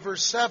 38,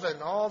 verse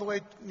 7, all the way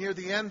near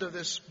the end of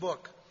this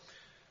book,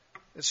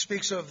 it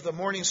speaks of the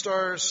morning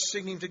stars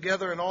singing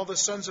together and all the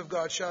sons of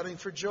God shouting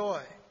for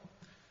joy.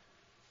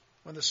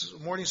 When the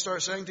morning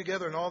stars sang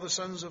together and all the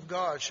sons of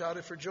God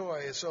shouted for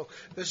joy. And so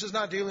this is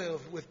not dealing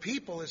with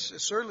people, it's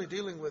certainly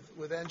dealing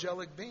with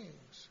angelic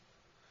beings.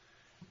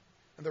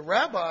 And the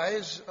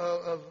rabbis,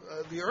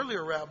 the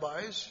earlier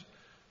rabbis,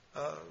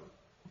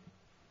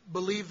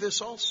 believe this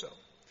also.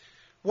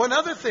 One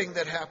other thing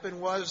that happened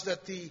was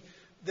that the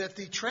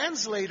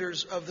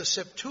translators of the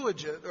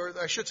Septuagint, or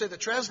I should say the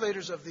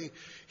translators of the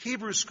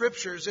Hebrew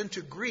Scriptures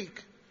into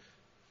Greek,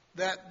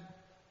 that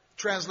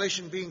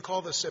translation being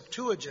called the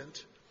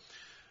Septuagint,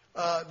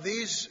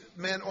 these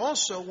men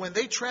also, when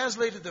they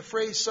translated the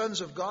phrase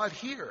sons of God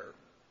here,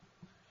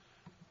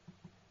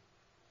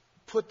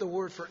 put the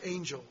word for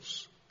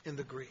angels in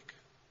the Greek.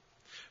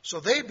 So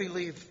they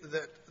believed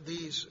that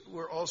these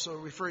were also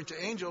referring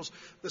to angels.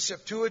 The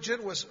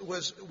Septuagint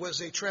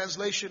was a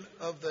translation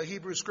of the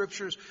Hebrew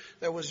Scriptures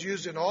that was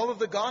used in all of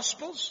the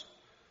Gospels,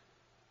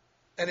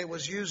 and it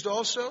was used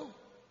also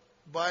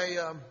by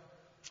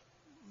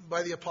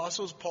the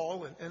apostles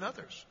Paul and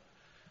others,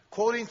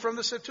 quoting from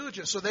the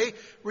Septuagint. So they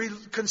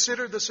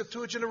considered the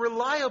Septuagint a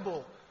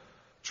reliable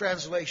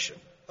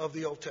translation of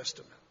the Old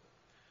Testament.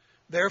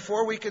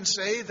 Therefore, we can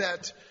say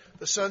that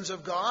the sons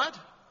of God,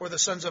 or the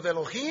sons of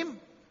Elohim,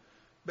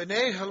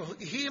 B'nai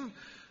Elohim,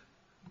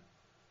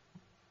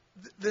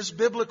 this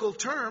biblical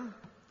term,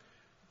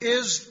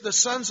 is the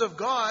sons of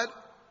God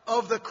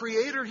of the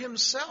Creator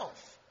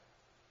Himself.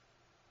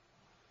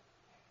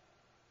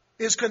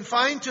 Is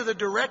confined to the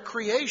direct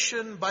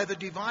creation by the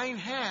divine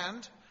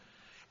hand,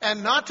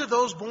 and not to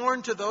those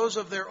born to those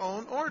of their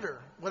own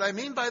order. What I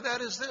mean by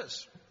that is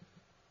this.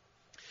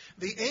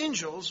 The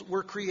angels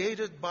were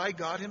created by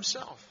God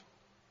Himself.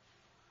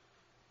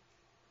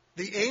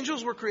 The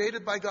angels were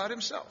created by God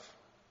Himself.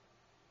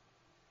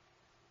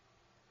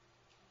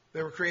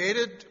 They were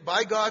created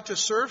by God to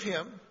serve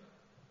Him.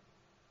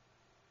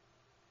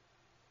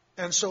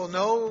 And so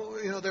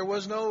there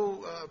was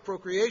no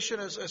procreation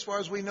as far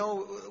as we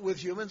know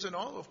with humans and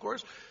all, of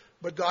course,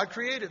 but God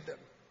created them.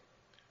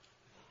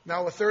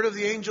 Now, a third of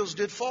the angels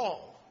did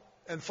fall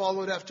and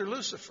followed after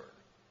Lucifer,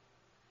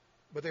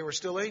 but they were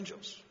still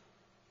angels.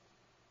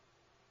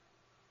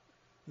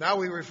 Now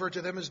we refer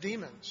to them as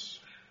demons,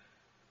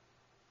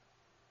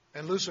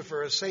 and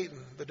Lucifer as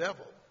Satan, the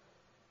devil.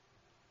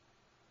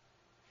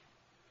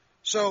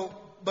 So,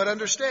 but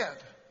understand,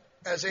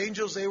 as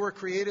angels, they were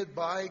created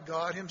by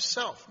God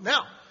Himself.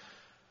 Now,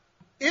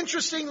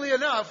 interestingly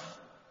enough,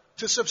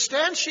 to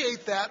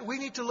substantiate that, we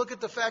need to look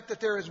at the fact that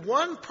there is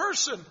one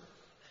person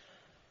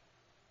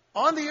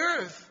on the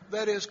earth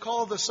that is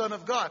called the Son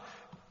of God.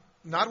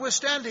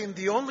 Notwithstanding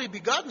the only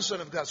begotten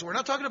Son of God. So we're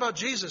not talking about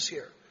Jesus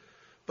here,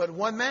 but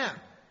one man.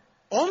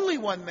 Only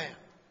one man.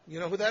 You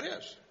know who that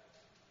is?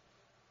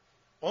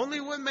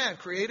 Only one man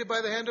created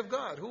by the hand of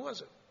God. Who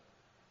was it?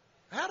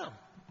 Adam.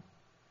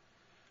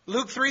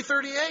 Luke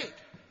 3:38.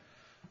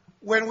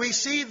 When we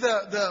see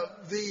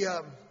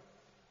the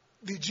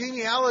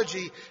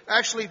genealogy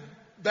actually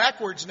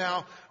backwards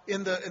now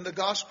in the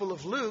Gospel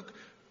of Luke,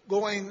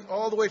 going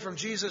all the way from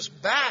Jesus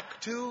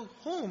back to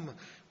whom?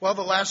 Well,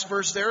 the last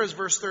verse there is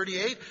verse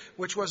 38,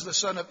 which was the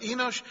son of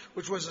Enosh,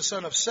 which was the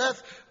son of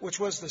Seth, which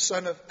was the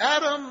son of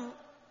Adam,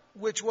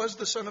 which was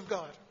the Son of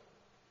God.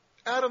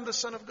 Adam, the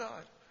Son of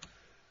God.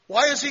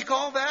 Why is he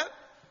called that?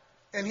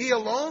 And he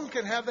alone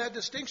can have that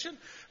distinction?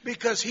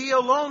 Because he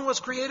alone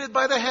was created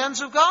by the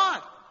hands of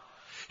God.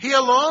 He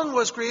alone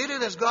was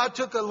created as God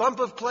took a lump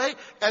of clay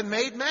and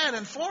made man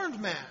and formed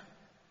man.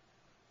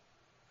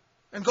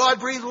 And God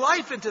breathed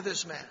life into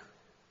this man.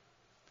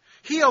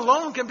 He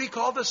alone can be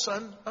called the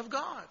Son of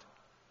God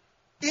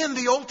in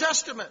the Old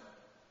Testament.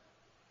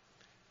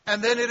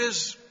 And then it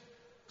is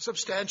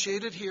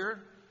substantiated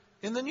here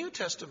in the New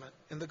Testament,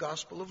 in the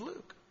Gospel of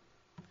Luke.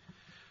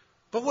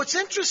 But what's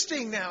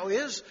interesting now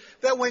is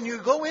that when you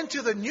go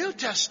into the New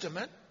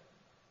Testament,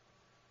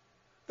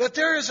 that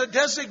there is a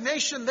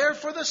designation there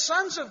for the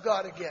sons of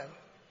God again.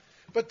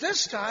 But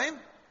this time,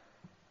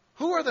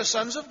 who are the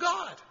sons of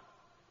God?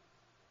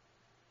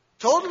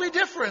 Totally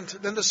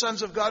different than the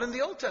sons of God in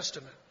the Old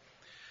Testament.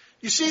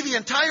 You see, the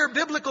entire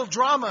biblical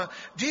drama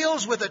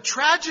deals with a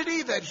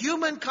tragedy that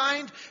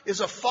humankind is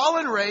a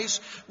fallen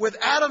race with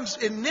Adam's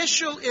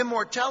initial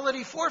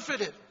immortality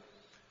forfeited.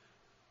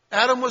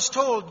 Adam was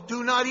told,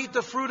 do not eat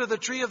the fruit of the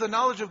tree of the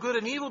knowledge of good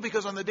and evil,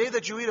 because on the day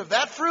that you eat of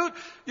that fruit,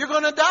 you're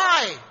going to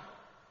die.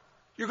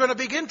 You're going to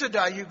begin to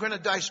die. You're going to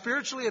die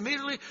spiritually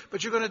immediately,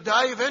 but you're going to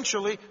die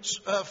eventually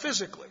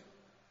physically.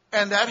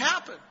 And that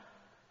happened.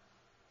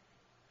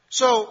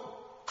 So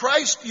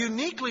Christ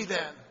uniquely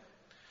then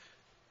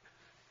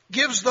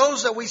gives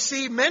those that we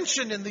see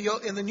mentioned in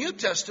the New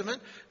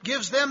Testament,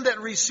 gives them that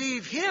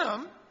receive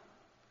Him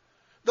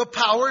the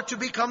power to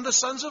become the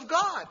sons of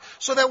God.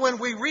 So that when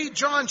we read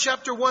John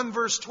chapter 1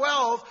 verse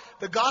 12,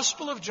 the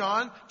Gospel of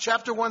John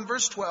chapter 1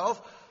 verse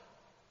 12,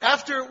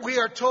 after we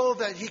are told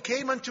that He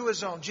came unto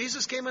His own,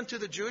 Jesus came unto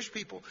the Jewish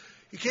people,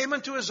 He came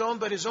unto His own,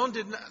 but His own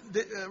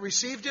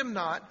received Him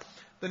not.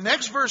 The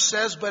next verse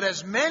says, but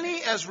as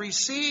many as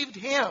received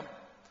Him,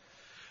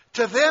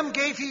 to them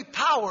gave He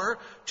power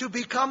to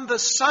become the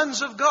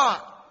sons of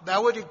God.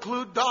 That would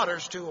include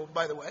daughters too,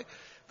 by the way.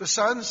 The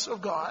sons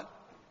of God.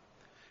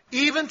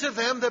 Even to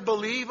them that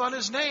believe on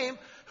His name,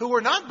 who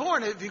were not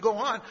born, if you go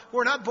on, who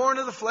were not born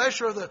of the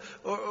flesh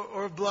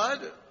or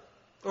blood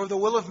or the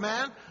will of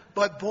man,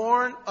 but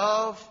born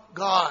of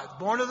God.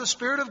 Born of the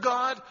Spirit of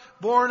God,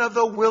 born of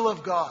the will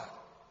of God.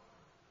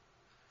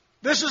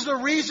 This is the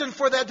reason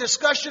for that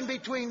discussion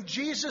between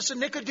Jesus and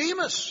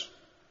Nicodemus,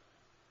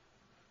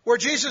 where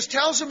Jesus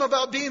tells him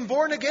about being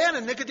born again,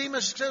 and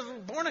Nicodemus says,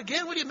 born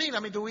again? What do you mean? I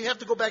mean, do we have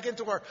to go back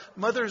into our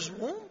mother's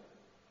womb?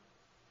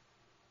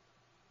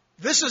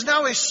 This is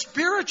now a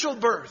spiritual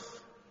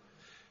birth.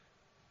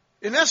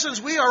 In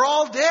essence, we are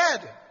all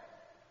dead.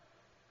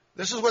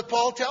 This is what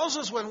Paul tells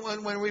us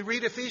when we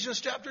read Ephesians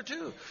chapter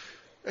 2,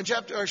 and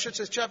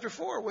chapter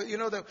 4. You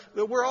know, that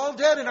we're all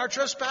dead in our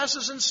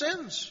trespasses and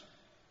sins.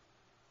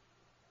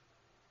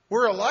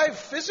 We're alive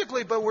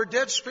physically, but we're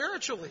dead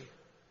spiritually.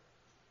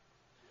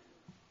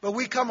 But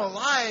we come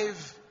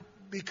alive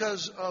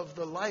because of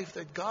the life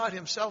that God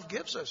Himself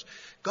gives us.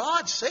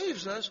 God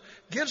saves us,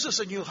 gives us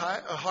a new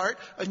heart,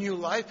 a new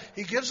life.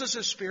 He gives us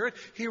His Spirit.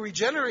 He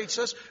regenerates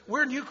us.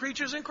 We're new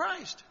creatures in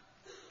Christ.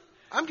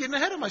 I'm getting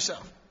ahead of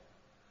myself.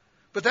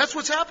 But that's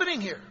what's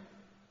happening here.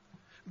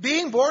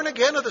 Being born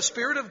again of the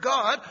Spirit of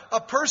God, a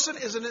person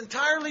is an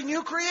entirely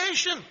new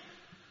creation.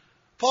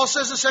 Paul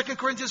says in 2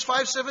 Corinthians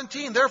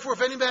 5:17, therefore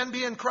if any man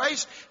be in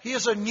Christ, he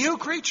is a new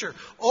creature.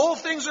 All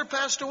things are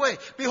passed away.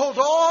 Behold,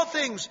 all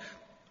things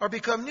are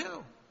become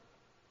new.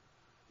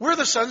 We're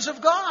the sons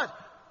of God.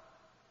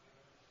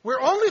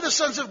 We're only the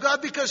sons of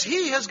God because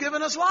He has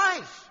given us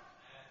life.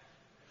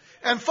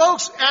 And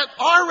folks, at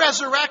our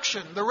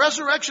resurrection, the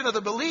resurrection of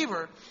the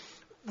believer,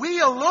 we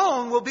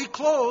alone will be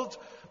clothed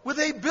with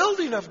a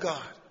building of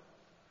God.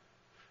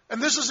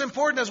 And this is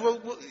important as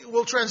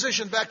we'll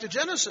transition back to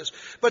Genesis.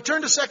 But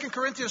turn to 2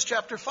 Corinthians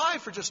chapter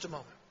 5 for just a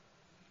moment.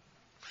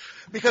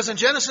 Because in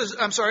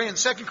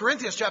 2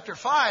 Corinthians chapter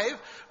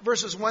 5,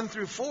 verses 1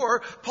 through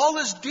 4, Paul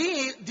is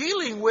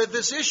dealing with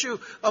this issue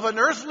of an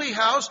earthly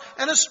house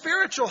and a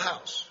spiritual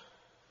house.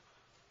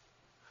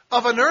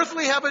 Of an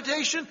earthly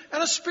habitation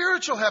and a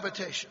spiritual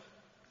habitation.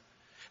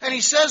 And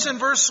he says in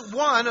verse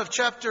 1 of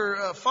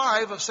chapter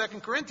 5 of 2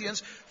 Corinthians,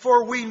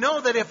 for we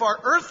know that if our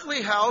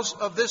earthly house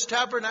of this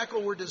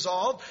tabernacle were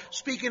dissolved,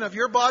 speaking of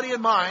your body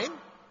and mine,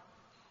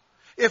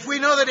 if we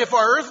know that if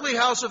our earthly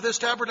house of this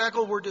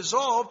tabernacle were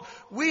dissolved,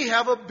 we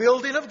have a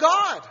building of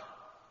God.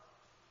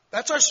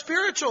 That's our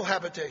spiritual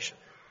habitation.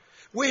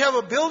 We have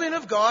a building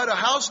of God, a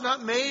house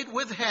not made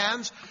with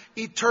hands,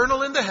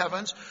 eternal in the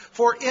heavens.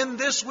 For in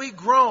this we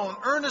groan,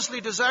 earnestly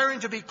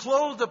desiring to be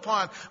clothed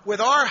upon with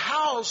our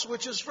house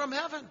which is from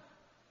heaven.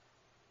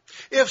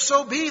 If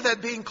so be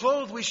that being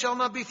clothed we shall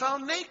not be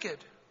found naked.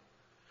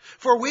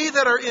 For we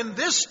that are in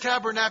this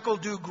tabernacle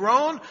do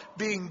groan,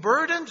 being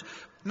burdened,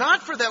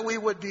 not for that we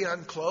would be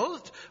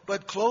unclothed,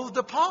 but clothed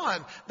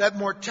upon, that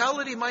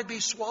mortality might be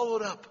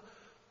swallowed up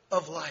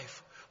of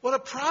life. What a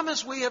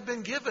promise we have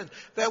been given,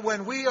 that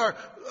when we are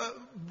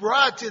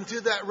brought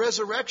into that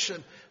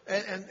resurrection,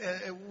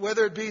 and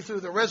whether it be through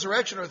the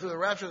resurrection or through the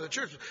rapture of the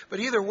church, but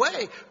either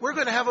way, we're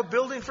going to have a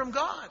building from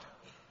God.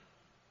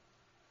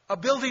 A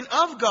building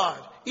of God,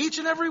 each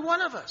and every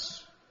one of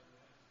us.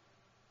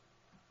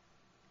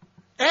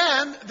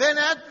 And then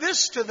add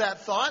this to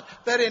that thought,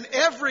 that in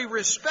every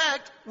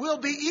respect, we'll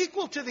be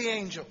equal to the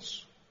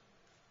angels.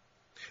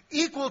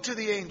 Equal to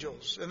the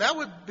angels. And that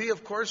would be,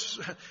 of course,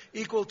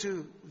 equal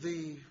to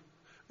the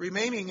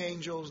remaining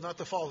angels, not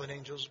the fallen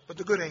angels, but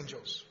the good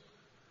angels.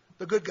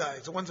 The good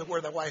guys, the ones that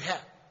wear the white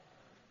hat.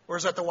 Or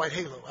is that the white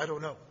halo? I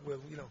don't know. Well,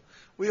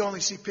 we only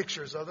see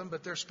pictures of them,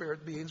 but they're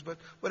spirit beings, but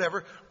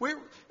whatever.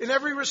 In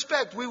every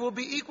respect, we will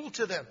be equal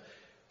to them.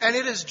 And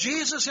it is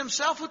Jesus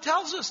Himself who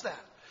tells us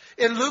that.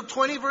 In Luke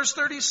 20, verse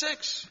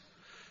 36,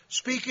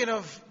 speaking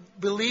of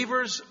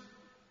believers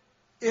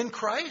in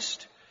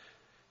Christ,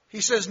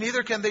 He says,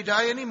 neither can they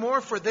die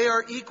anymore, for they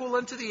are equal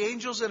unto the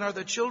angels and are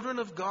the children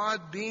of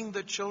God, being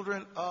the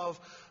children of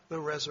the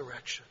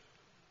resurrection.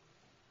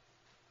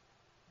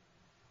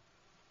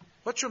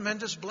 What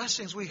tremendous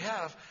blessings we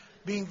have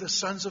being the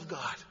sons of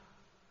God,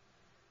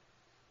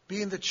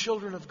 being the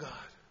children of God,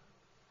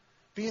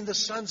 being the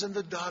sons and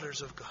the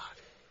daughters of God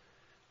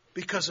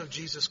because of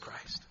Jesus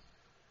Christ.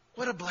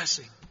 What a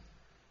blessing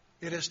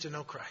it is to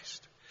know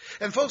Christ.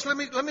 And folks, let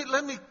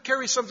me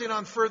carry something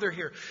on further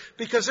here,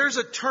 because there's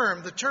a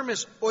term. The term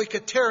is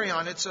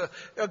oikaterion. It's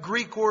a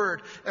Greek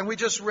word, and we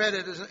just read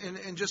it.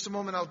 In just a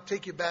moment, I'll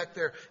take you back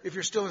there. If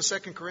you're still in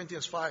 2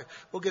 Corinthians 5,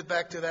 we'll get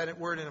back to that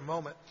word in a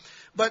moment.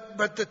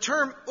 But the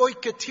term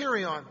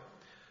oikaterion,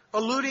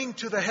 alluding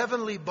to the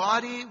heavenly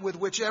body with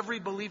which every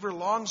believer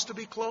longs to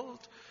be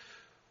clothed,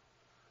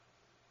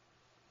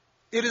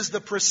 it is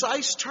the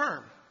precise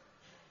term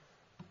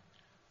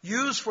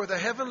used for the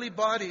heavenly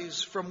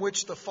bodies from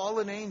which the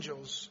fallen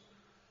angels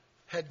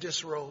had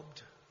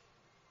disrobed.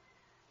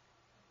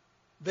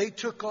 They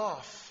took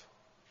off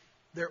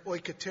their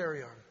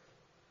oikaterion.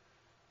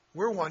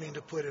 We're wanting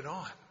to put it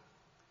on.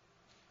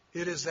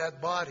 It is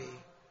that body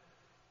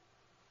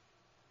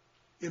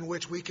in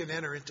which we can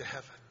enter into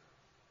heaven.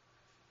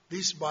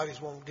 These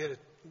bodies won't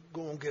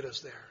get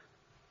us there,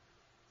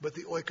 but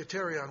the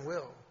oikaterion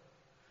will.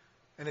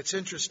 And it's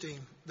interesting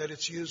that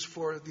it's used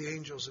for the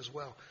angels as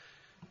well.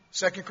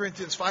 2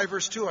 Corinthians 5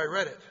 verse 2, I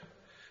read it.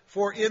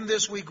 For in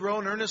this we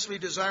groan, earnestly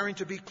desiring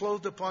to be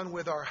clothed upon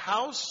with our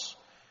house.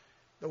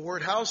 The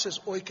word house is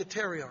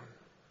oikaterion,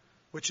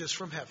 which is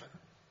from heaven.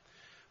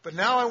 But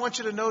now I want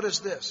you to notice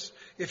this.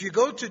 If you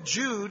go to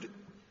Jude,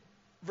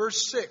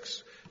 verse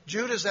 6,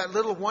 Jude is that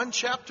little one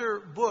chapter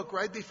book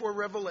right before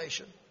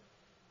Revelation.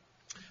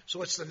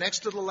 So it's the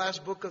next to the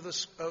last book of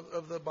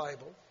the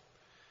Bible.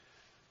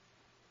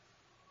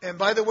 And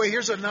by the way,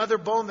 here's another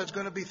bone that's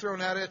going to be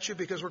thrown out at you,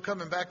 because we're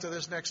coming back to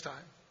this next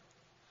time.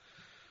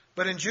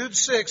 But in Jude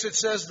 6, it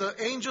says, the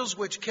angels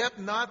which kept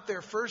not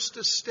their first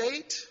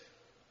estate,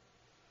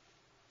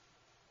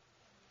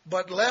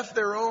 but left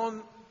their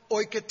own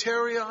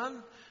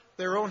oikaterion,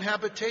 their own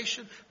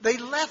habitation, they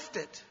left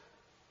it.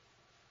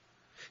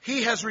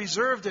 He has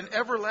reserved in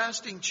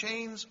everlasting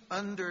chains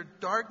under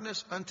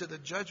darkness unto the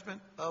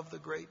judgment of the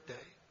great day.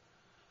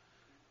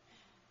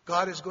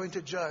 God is going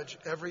to judge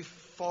every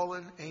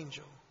fallen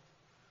angel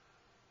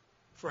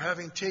for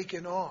having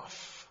taken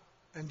off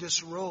and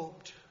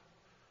disrobed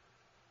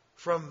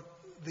from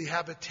the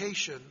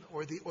habitation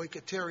or the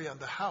oikaterion,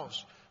 the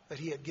house that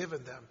he had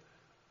given them,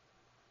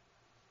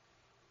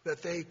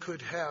 that they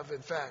could have,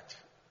 in fact,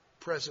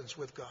 presence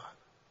with God.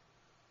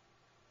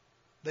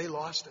 They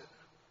lost it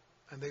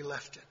and they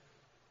left it.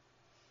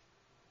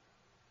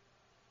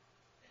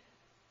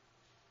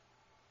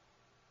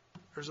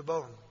 There's a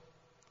bone.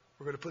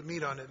 We're going to put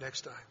meat on it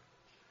next time.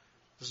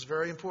 This is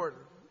very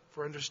important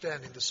for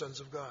understanding the sons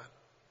of God.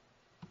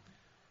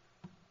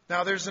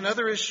 Now, there's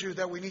another issue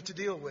that we need to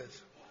deal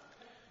with.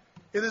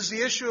 It is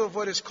the issue of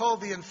what is called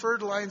the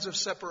inferred lines of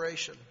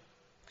separation.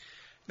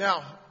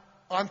 Now,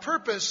 on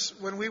purpose,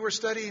 when we were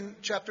studying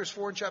chapters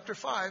 4 and chapter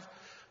 5,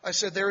 I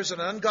said there is an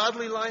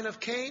ungodly line of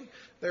Cain,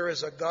 there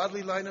is a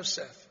godly line of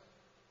Seth.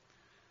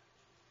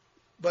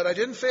 But I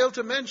didn't fail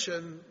to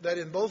mention that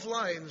in both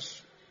lines,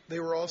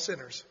 they were all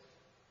sinners.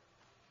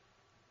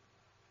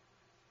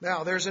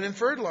 Now, there's an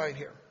inferred line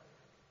here.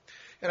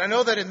 And I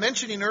know that in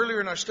mentioning earlier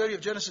in our study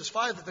of Genesis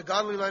 5 that the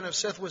godly line of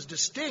Seth was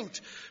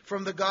distinct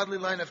from the godly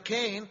line of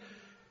Cain,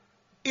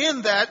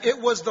 in that it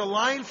was the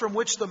line from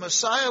which the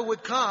Messiah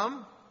would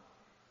come,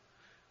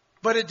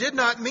 but it did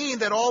not mean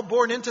that all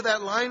born into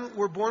that line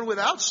were born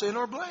without sin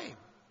or blame.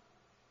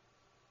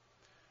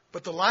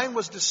 But the line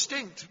was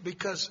distinct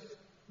because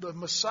the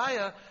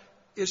Messiah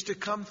is to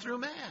come through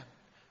man.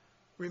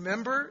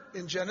 Remember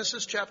in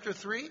Genesis chapter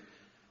 3,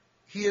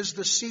 he is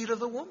the seed of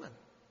the woman.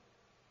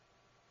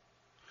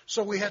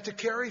 So we had to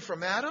carry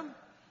from Adam,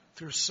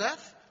 through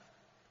Seth,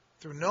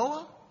 through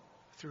Noah,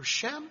 through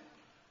Shem,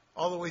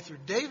 all the way through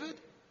David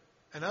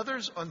and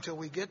others until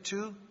we get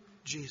to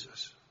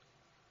Jesus.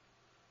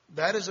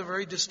 That is a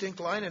very distinct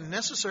line and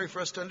necessary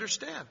for us to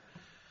understand.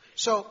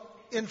 So,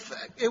 in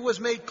fact, it was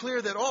made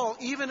clear that all,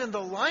 even in the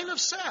line of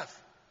Seth,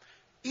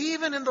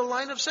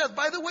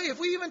 by the way, if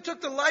we even took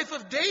the life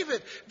of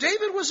David,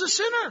 David was a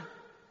sinner.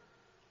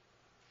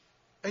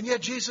 And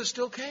yet Jesus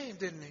still came,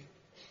 didn't he?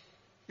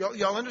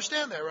 Y'all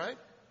understand that, right?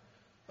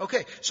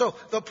 Okay, so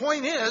the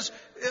point is,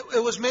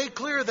 it was made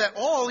clear that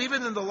all,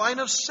 even in the line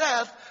of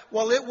Seth,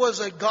 while it was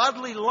a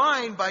godly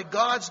line by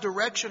God's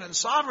direction and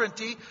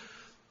sovereignty,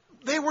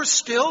 they were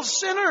still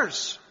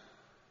sinners.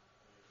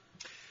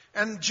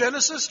 And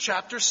Genesis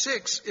chapter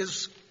 6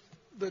 is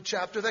the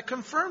chapter that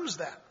confirms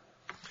that.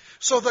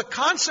 So the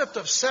concept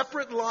of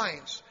separate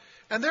lines,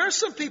 and there are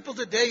some people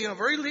today,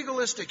 very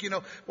legalistic,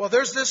 well,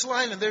 there's this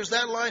line and there's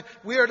that line.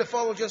 We are to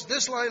follow just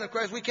this line of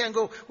Christ. We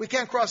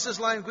can't cross this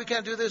line. We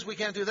can't do this. We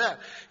can't do that.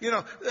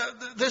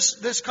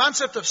 This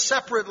concept of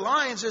separate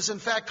lines is in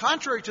fact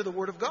contrary to the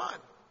Word of God.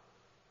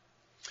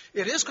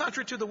 It is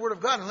contrary to the Word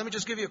of God. And let me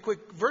just give you a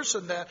quick verse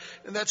on that.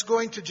 And that's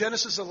going to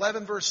Genesis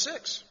 11 verse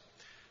 6.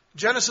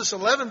 Genesis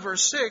 11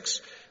 verse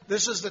 6,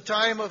 this is the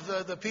time of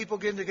the people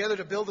getting together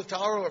to build the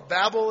Tower of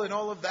Babel and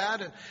all of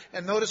that.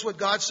 And notice what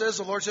God says.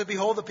 The Lord said,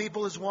 behold, the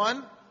people is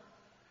one.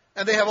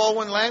 And they have all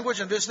one language,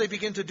 and this they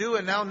begin to do,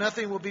 and now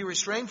nothing will be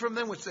restrained from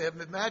them, which they have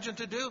imagined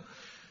to do.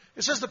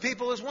 It says the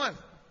people is one.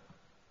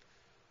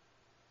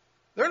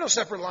 There are no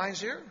separate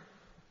lines here.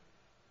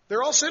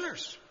 They're all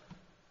sinners.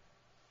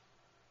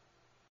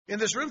 In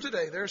this room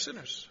today, there are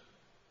sinners.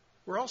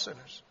 We're all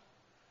sinners.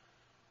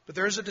 But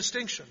there is a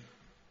distinction.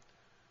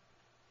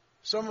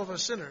 Some of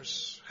us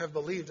sinners have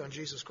believed on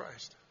Jesus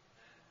Christ.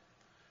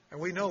 And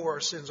we know where our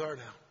sins are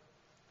now.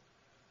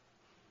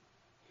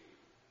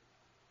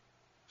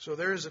 So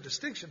there is a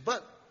distinction,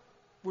 but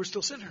we're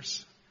still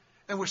sinners.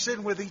 And we're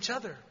sinning with each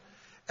other.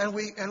 And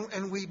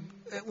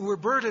we're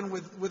burdened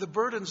with the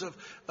burdens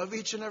of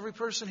each and every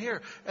person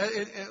here.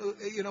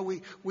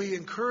 We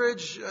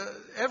encourage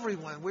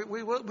everyone.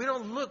 We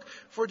don't look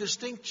for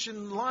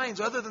distinction lines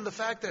other than the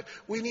fact that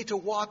we need to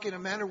walk in a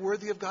manner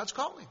worthy of God's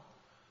calling.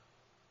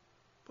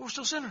 But we're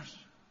still sinners.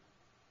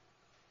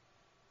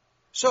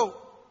 So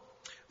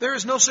there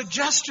is no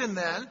suggestion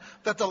then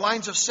that the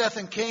lines of Seth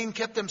and Cain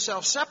kept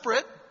themselves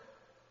separate,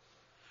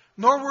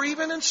 nor were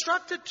even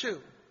instructed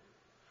to.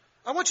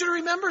 I want you to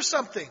remember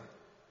something.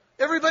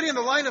 Everybody in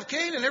the line of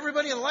Cain and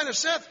everybody in the line of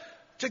Seth,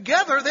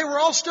 together, they were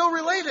all still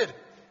related.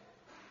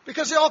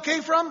 Because they all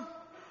came from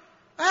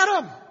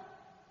Adam.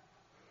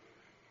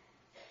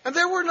 And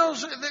there were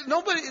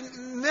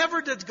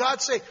never did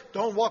God say,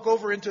 don't walk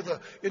over into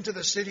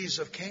the cities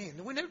of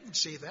Cain. We never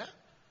see that.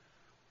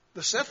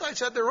 The Sethites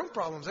had their own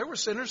problems. They were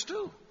sinners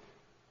too.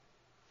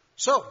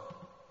 So,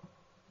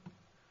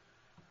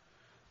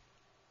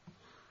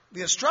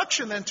 the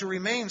instruction then to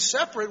remain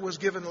separate was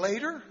given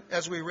later,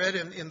 as we read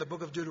in the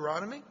book of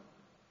Deuteronomy.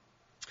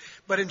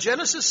 But in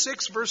Genesis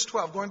 6, verse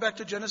 12, going back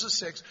to Genesis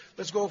 6,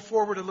 let's go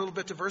forward a little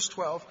bit to verse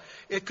 12.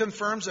 It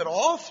confirms that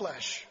all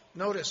flesh,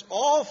 notice,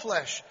 all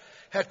flesh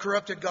had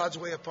corrupted God's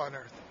way upon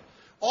earth.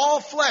 All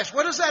flesh.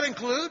 What does that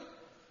include?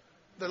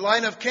 The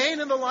line of Cain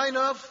and the line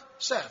of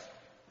Seth.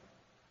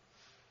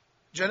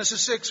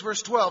 Genesis 6,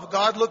 verse 12,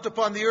 God looked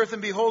upon the earth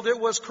and behold, it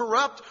was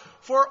corrupt,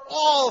 for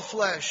all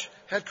flesh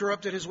had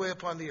corrupted his way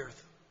upon the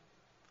earth.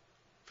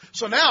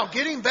 So now,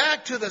 getting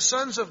back to the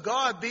sons of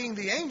God being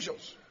the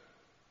angels,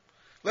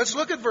 let's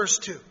look at verse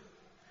 2.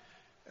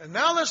 And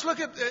now let's look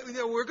at,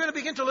 we're going to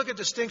begin to look at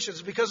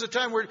distinctions. Because of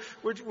time,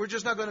 we're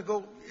just not going to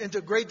go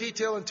into great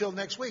detail until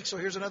next week. So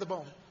here's another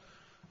bone.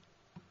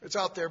 It's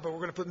out there, but we're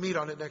going to put meat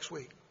on it next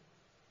week.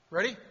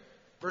 Ready?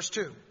 Verse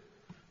 2.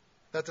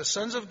 That the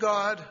sons of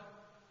God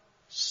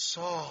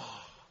saw.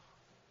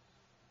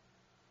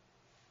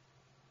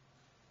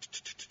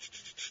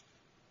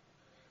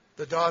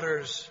 The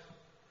daughters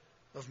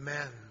of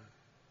men.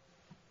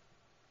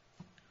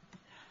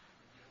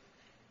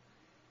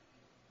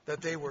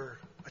 That they were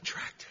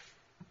attractive,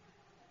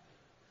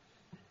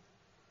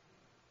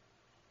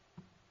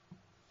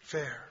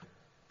 fair,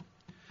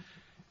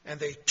 and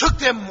they took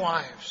them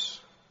wives.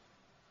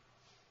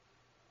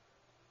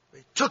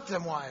 They took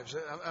them wives.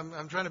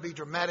 I'm trying to be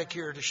dramatic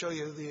here to show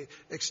you the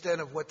extent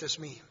of what this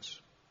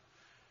means.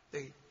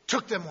 They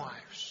took them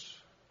wives,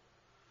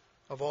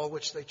 of all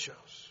which they chose.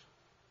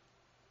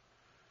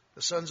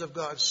 The sons of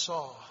God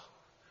saw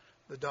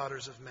the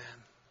daughters of men,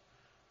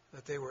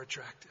 that they were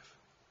attractive.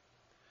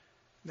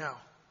 Now,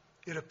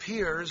 it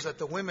appears that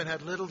the women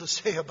had little to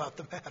say about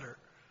the matter.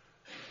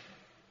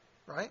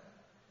 Right?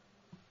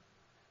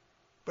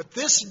 But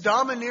this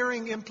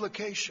domineering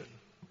implication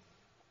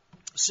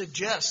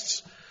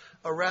suggests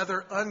a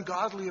rather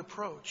ungodly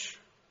approach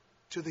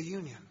to the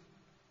union.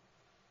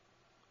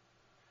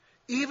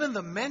 Even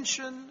the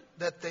mention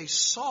that they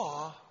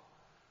saw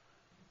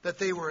that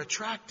they were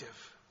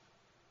attractive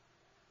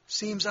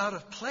seems out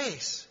of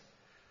place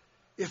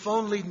if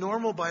only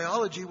normal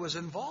biology was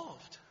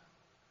involved.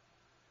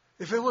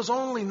 If it was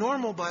only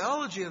normal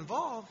biology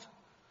involved,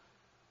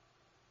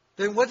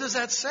 then what does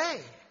that say?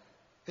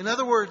 In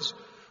other words,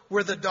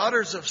 were the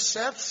daughters of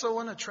Seth so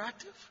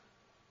unattractive?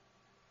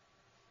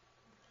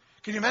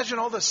 Can you imagine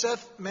all the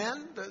Seth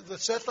men, the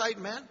Sethite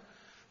men?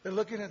 They're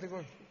looking at them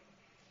going,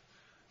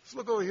 let's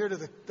look over here to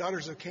the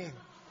daughters of Cain.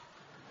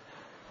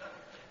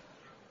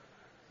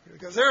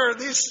 Because there are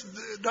these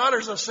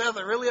daughters of Seth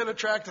are really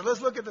unattractive.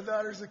 Let's look at the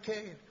daughters of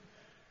Cain.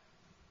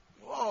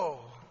 Whoa.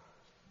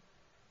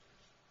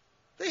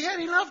 They had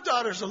enough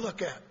daughters to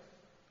look at.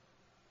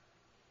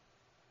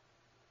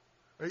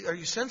 Are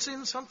you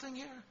sensing something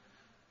here?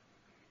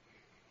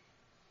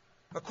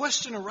 A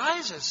question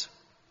arises,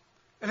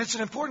 and it's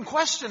an important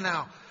question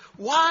now.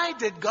 Why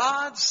did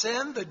God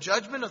send the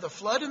judgment of the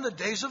flood in the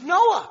days of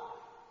Noah?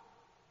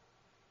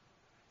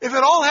 If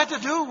it all had to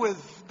do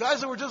with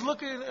guys that were just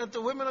looking at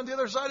the women on the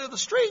other side of the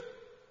street.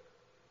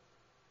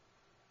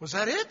 Was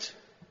that it?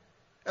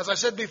 As I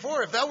said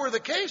before, if that were the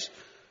case,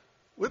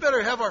 we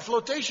better have our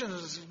flotation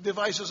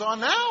devices on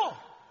now.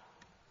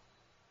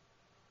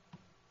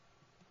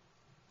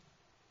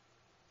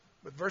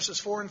 But verses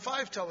 4 and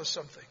 5 tell us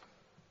something.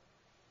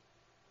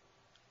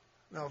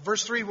 Now,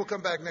 verse 3 will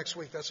come back next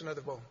week. That's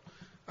another bone.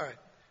 All right.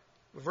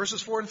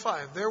 Verses 4 and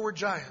 5. There were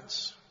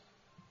giants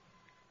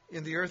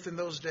in the earth in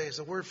those days.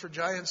 The word for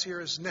giants here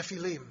is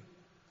Nephilim.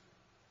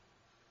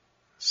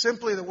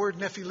 Simply, the word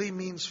Nephilim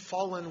means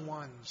fallen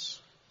ones.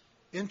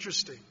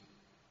 Interesting.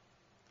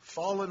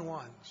 Fallen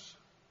ones.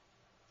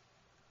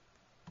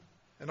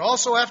 And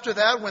also after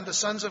that, when the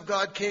sons of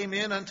God came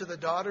in unto the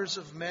daughters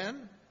of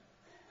men,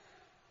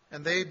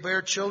 and they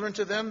bare children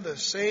to them, the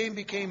same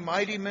became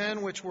mighty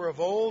men which were of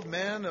old,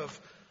 men of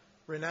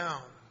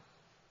renown.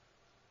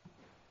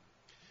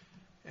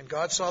 And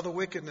God saw that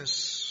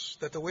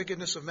the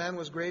wickedness of man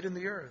was great in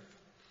the earth,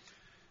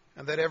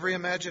 and that every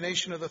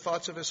imagination of the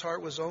thoughts of his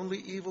heart was only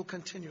evil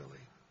continually.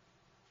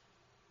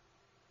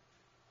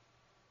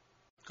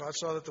 God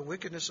saw that the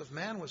wickedness of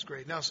man was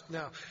great. Now,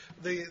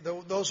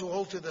 those who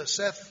hold to the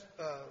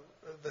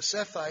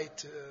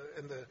Sethite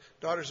and the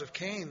daughters of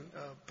Cain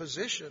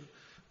position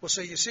will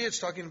say, you see, it's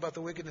talking about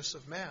the wickedness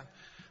of man.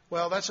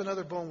 Well, that's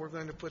another bone we're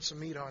going to put some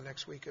meat on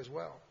next week as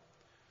well.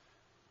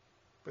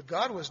 But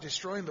God was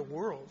destroying the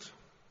world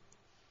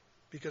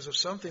because of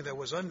something that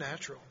was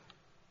unnatural.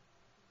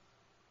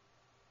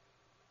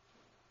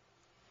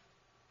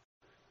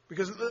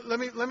 Because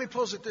let me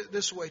pose it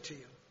this way to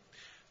you.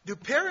 Do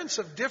parents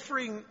of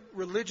differing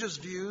religious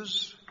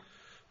views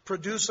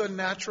produce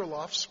unnatural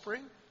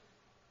offspring?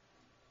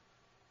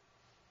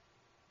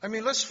 I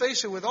mean, let's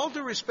face it, with all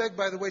due respect,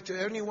 by the way, to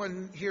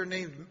anyone here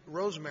named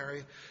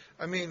Rosemary,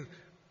 I mean,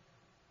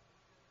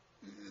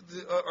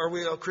 are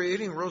we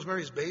creating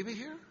Rosemary's baby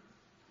here?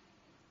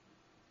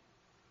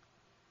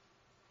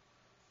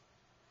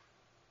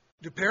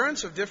 Do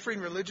parents of differing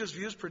religious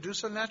views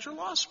produce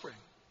unnatural offspring?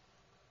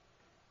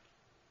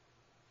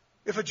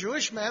 If a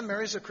Jewish man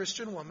marries a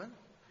Christian woman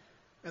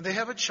and they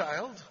have a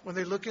child, when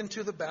they look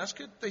into the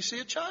basket, they see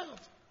a child.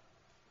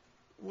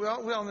 We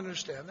all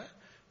understand that.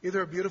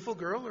 Either a beautiful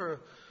girl or a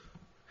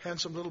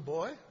handsome little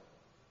boy.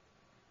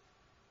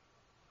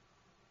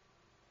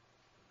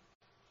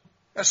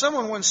 As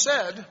someone once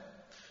said,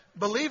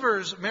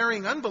 believers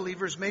marrying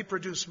unbelievers may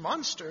produce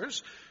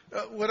monsters.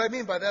 What I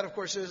mean by that, of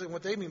course, is, and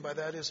what they mean by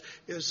that is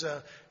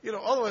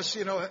all of us,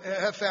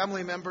 have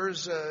family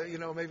members,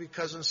 maybe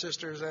cousins,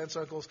 sisters, aunts,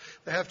 uncles,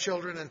 they have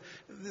children, and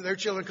their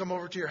children come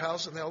over to your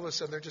house, and all of a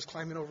sudden they're just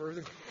climbing over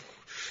everything,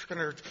 and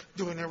they're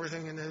doing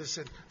everything, and they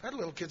said, that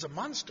little kid's a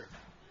monster.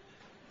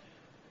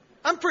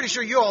 I'm pretty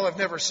sure you all have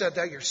never said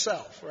that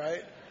yourself,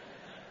 right?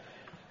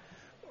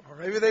 Or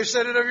maybe they've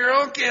said it of your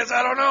own kids,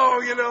 I don't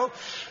know,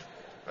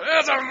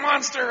 That's a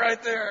monster right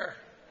there.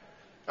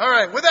 All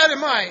right, with that in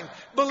mind,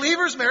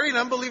 believers marrying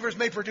unbelievers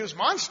may produce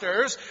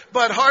monsters,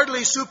 but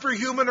hardly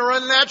superhuman or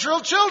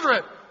unnatural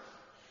children.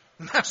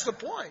 And that's the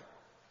point.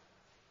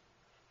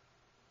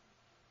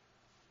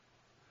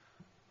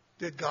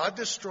 Did God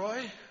destroy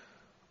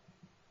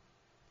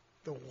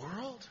the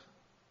world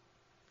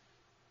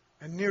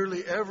and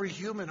nearly every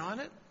human on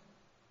it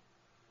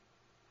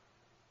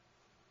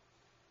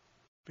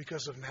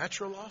because of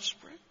natural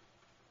offspring?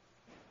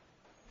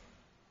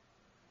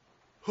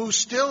 Who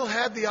still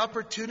had the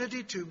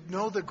opportunity to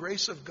know the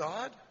grace of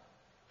God?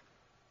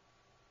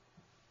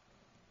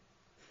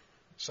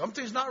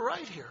 Something's not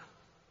right here.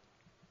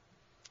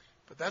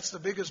 But that's the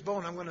biggest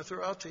bone I'm going to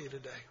throw out to you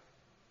today.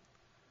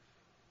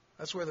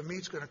 That's where the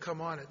meat's going to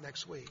come on it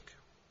next week.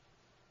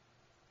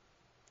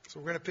 So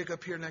we're going to pick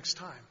up here next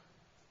time.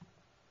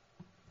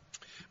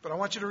 But I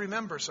want you to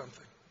remember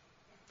something.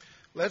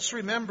 Let's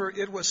remember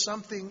it was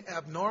something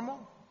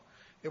abnormal.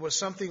 It was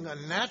something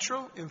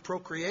unnatural in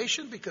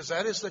procreation, because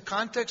that is the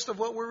context of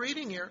what we're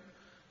reading here.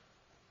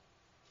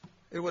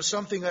 It was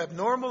something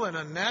abnormal and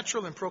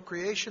unnatural in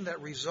procreation that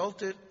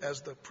resulted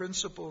as the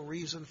principal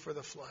reason for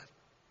the flood.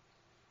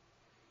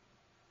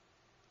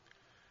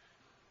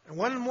 And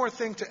one more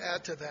thing to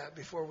add to that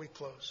before we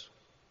close.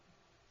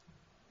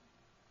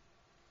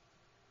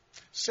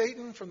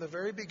 Satan, from the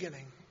very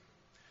beginning,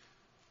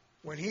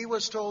 when he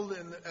was told,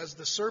 as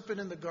the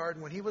serpent in the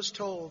garden, when he was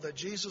told that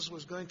Jesus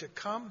was going to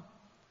come,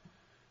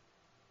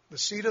 the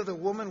seed of the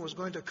woman was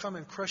going to come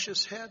and crush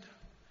his head,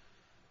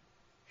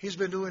 he's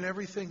been doing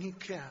everything he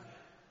can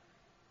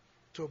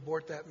to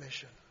abort that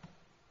mission.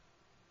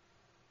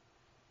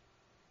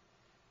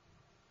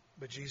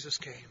 But Jesus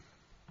came.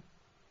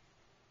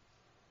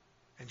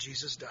 And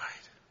Jesus died.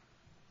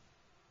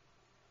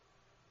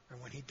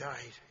 And when he died,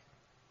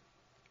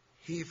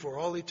 he for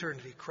all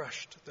eternity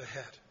crushed the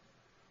head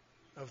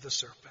of the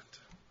serpent.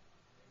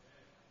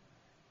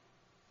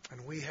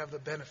 And we have the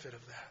benefit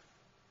of that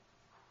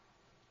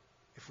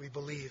if we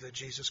believe that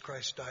Jesus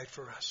Christ died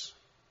for us,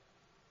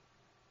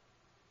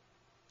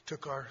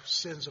 took our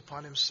sins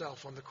upon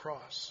himself on the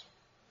cross,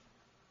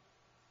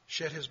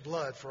 shed his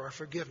blood for our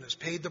forgiveness,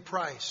 paid the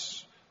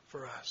price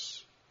for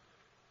us,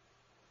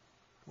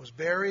 was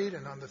buried,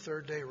 and on the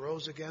third day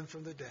rose again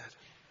from the dead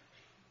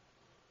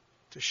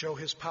to show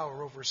his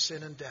power over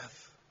sin and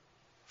death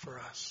for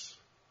us,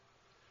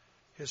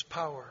 his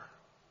power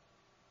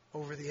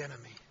over the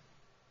enemy,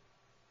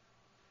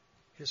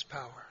 his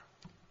power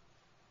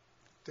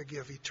to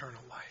give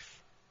eternal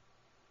life.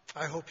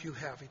 I hope you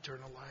have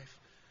eternal life.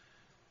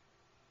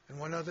 And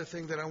one other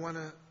thing that I want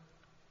to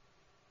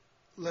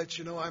let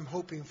you know I'm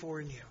hoping for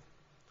in you.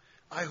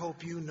 I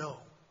hope you know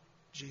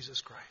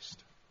Jesus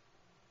Christ.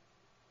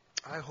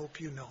 I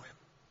hope you know him.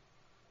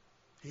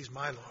 He's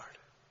my Lord.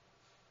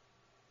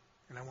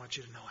 And I want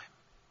you to know him.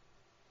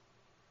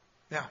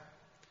 Now,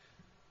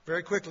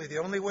 very quickly, the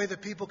only way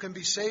that people can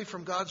be saved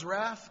from God's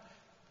wrath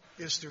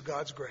is through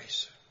God's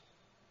grace.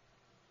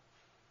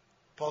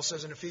 Paul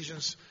says in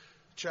Ephesians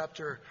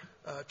chapter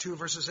 2,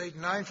 verses 8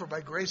 and 9, "For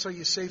by grace are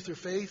you saved through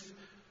faith,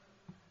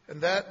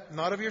 and that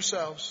not of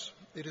yourselves.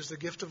 It is the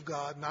gift of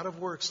God, not of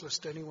works,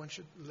 lest any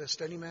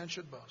man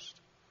should boast."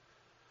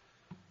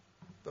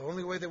 The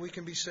only way that we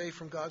can be saved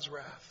from God's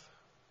wrath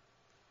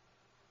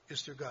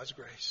is through God's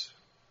grace.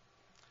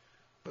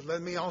 But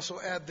let me also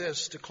add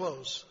this to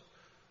close.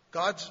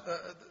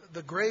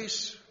 The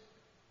grace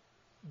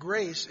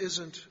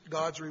isn't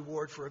God's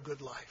reward for a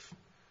good life.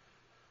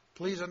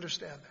 Please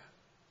understand that.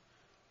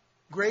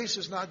 Grace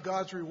is not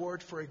God's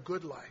reward for a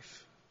good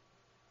life.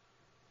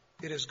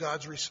 It is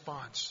God's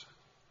response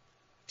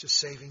to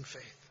saving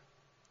faith.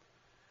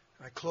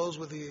 And I close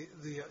with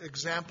the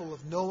example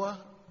of Noah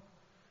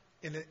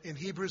in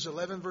Hebrews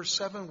 11, verse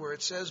 7, where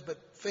it says, "But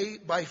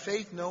by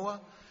faith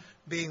Noah,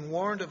 being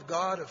warned of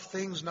God of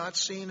things not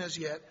seen as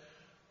yet,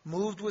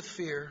 moved with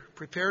fear,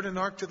 prepared an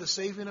ark to the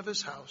saving of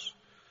his house,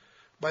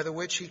 by the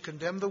which he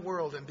condemned the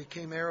world and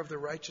became heir of the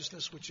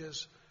righteousness which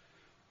is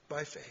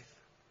by faith."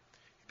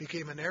 He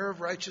became an heir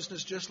of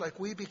righteousness just like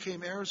we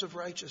became heirs of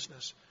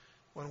righteousness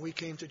when we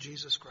came to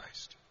Jesus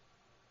Christ.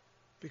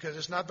 Because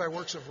it's not by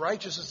works of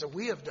righteousness that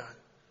we have done,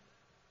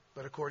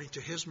 but according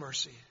to His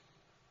mercy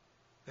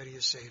that He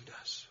has saved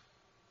us.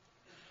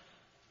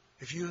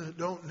 If you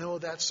don't know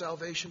that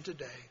salvation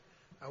today,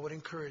 I would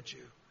encourage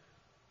you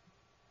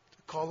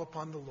to call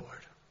upon the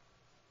Lord.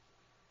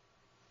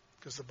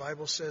 Because the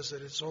Bible says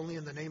that it's only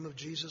in the name of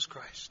Jesus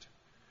Christ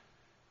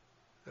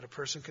that a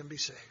person can be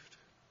saved.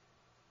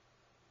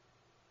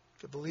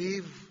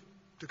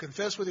 To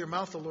confess with your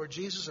mouth the Lord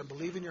Jesus and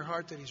believe in your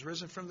heart that He's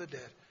risen from the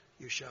dead,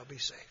 you shall be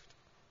saved.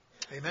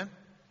 Amen?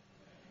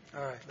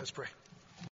 All right, let's pray.